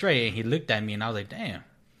 shot real straight, and he looked at me, and I was like, damn,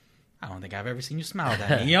 I don't think I've ever seen you smile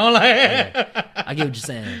at me. You know, like, I get what you're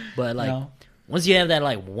saying, but like once you have that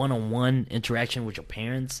like one-on-one interaction with your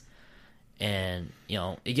parents, and you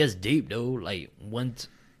know it gets deep, dude. Like once,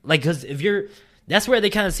 like, because that's where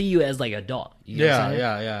they kind of see you as like adult. You know what I'm saying?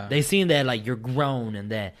 Yeah. They seen that like you're grown,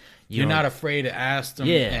 and that you're not afraid to ask them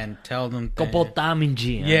and tell them.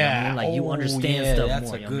 Yeah, like you understand stuff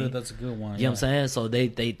that's more. That's a good one. You know what I'm saying? So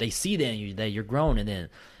they see that in you, that you're grown, and then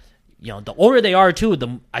you know the older they are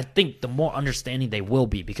too, I think the more understanding they will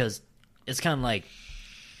be, because it's kind of like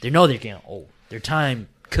they know they're getting old. Their time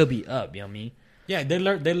could be up. You know what I mean? Yeah, they're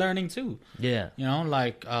learning too. Yeah, you know,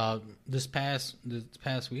 like this past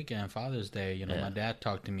weekend, Father's Day. You know, my dad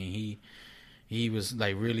talked to me. He was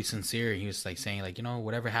like really sincere. He was like saying, like, you know,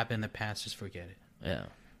 whatever happened in the past, just forget it. Yeah.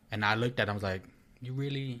 And I looked at him, I was like, you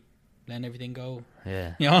really letting everything go?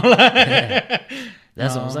 Yeah. You know, like,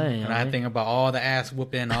 that's what I'm saying. And I think about all the ass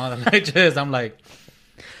whooping, all the lectures. I'm like,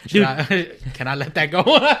 can I let that go?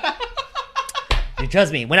 Dude,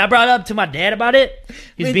 trust me. When I brought up to my dad about it,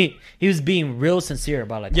 he was being real sincere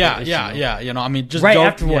about like yeah. You know, I mean, just right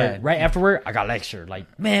afterward, I got lectured.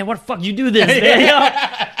 Like, man, what the fuck you do this, man? You know?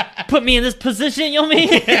 Put me in this position, you know what I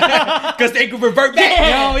mean? Because they could revert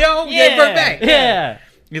back. They revert back. Yeah.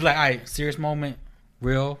 He's like, all right, serious moment,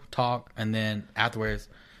 real talk, and then afterwards,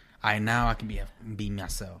 now I can be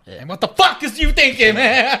myself. Yeah. And what the fuck is you thinking,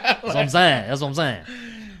 man? That's what I'm saying.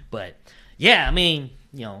 But yeah, I mean,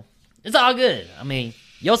 you know, it's all good. I mean,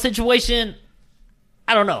 your situation,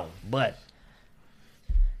 I don't know, but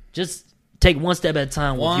just take one step at a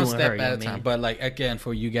time with you and her. One step at a time. But like, again,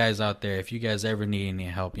 for you guys out there, if you guys ever need any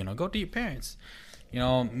help, you know, go to your parents. You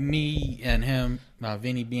know, me and him,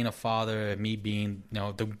 Vinny being a father, me being, you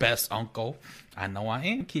know, the best uncle. I know I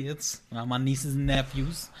am, kids. My nieces and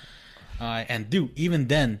nephews. And dude, even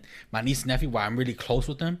then, my niece and nephew, while I'm really close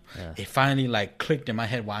with them, it finally like clicked in my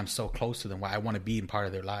head why I'm so close to them, why I want to be in part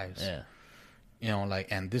of their lives. Yeah. You know, like,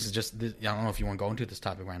 and this is just, I don't know if you want to go into this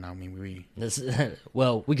topic right now. I mean,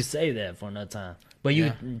 well, we could save that for another time, but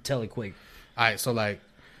you tell it quick. All right,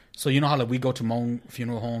 so you know how like we go to Hmong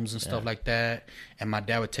funeral homes and stuff like that, and my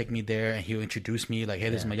dad would take me there and he'll introduce me like, hey,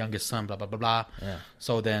 this is my youngest son, blah blah blah blah. Yeah.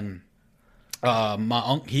 So then,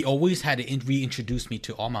 he always had to reintroduce me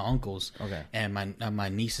to all my uncles, and my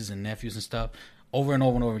nieces and nephews and stuff, over and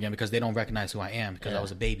over and over again, because they don't recognize who I am because I was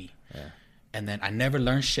a baby. Yeah. And then I never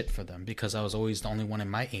learned shit for them because I was always the only one in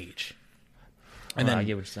my age. And then I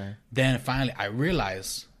get what you're saying. Then finally I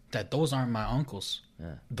realized that those aren't my uncles.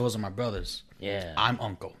 Yeah. Those are my brothers. Yeah. I'm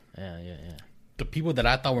uncle. Yeah. The people that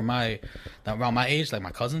I thought were around my age, like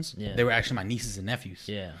my cousins, they were actually my nieces and nephews.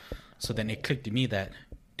 Yeah. So then it clicked to me that,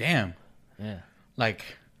 damn. Yeah. Like,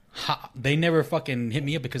 they never fucking hit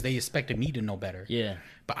me up because they expected me to know better. Yeah.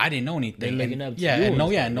 But I didn't know anything. They looking up to you.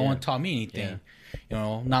 No one taught me anything. Yeah. You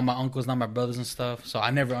know, not my uncles, not my brothers and stuff. So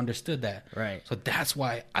I never understood that. Right. So that's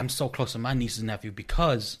why I'm so close to my nieces and nephew,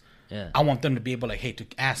 because I want them to be able, like, hey, to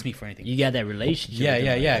ask me for anything. You got that relationship.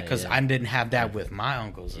 Yeah. Because I didn't have that with my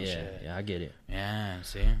uncles and shit. Yeah, I get it. Yeah,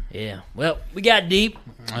 see? Yeah. Well, we got deep.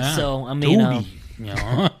 So, I mean, you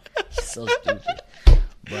know. So stupid.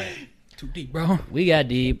 But too deep, bro. We got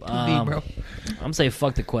deep. Too deep, bro. I'm saying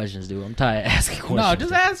fuck the questions, dude. I'm tired of asking questions. No,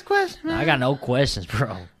 just ask questions, man. I got no questions,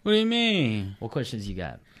 bro. What do you mean? What questions you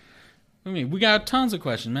got? I mean, we got tons of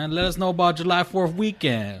questions, man. Let us know about July 4th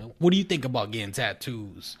weekend. What do you think about getting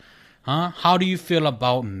tattoos? Huh? How do you feel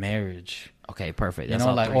about marriage? Okay, perfect. That's, you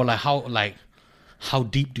know, like, or like how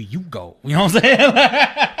deep do you go? You know what I'm saying?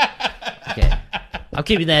 Okay. I'm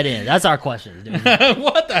keeping that in. That's our question, dude.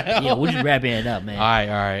 What the hell? Yeah, we're just wrapping it up, man.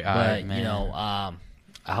 All right, But man. you know,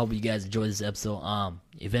 I hope you guys enjoy this episode.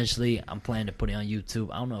 Eventually, I'm planning to put it on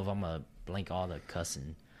YouTube. I don't know if I'm gonna blink all the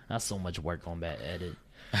cussing. Not so much work on that edit.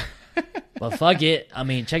 But fuck it. I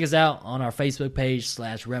mean, check us out on our Facebook page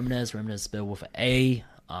 /Reminisce. Reminisce spelled with an A.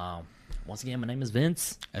 Once again, my name is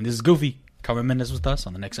Vince. And this is Goofy. Come reminisce with us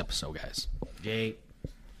on the next episode, guys. Jake.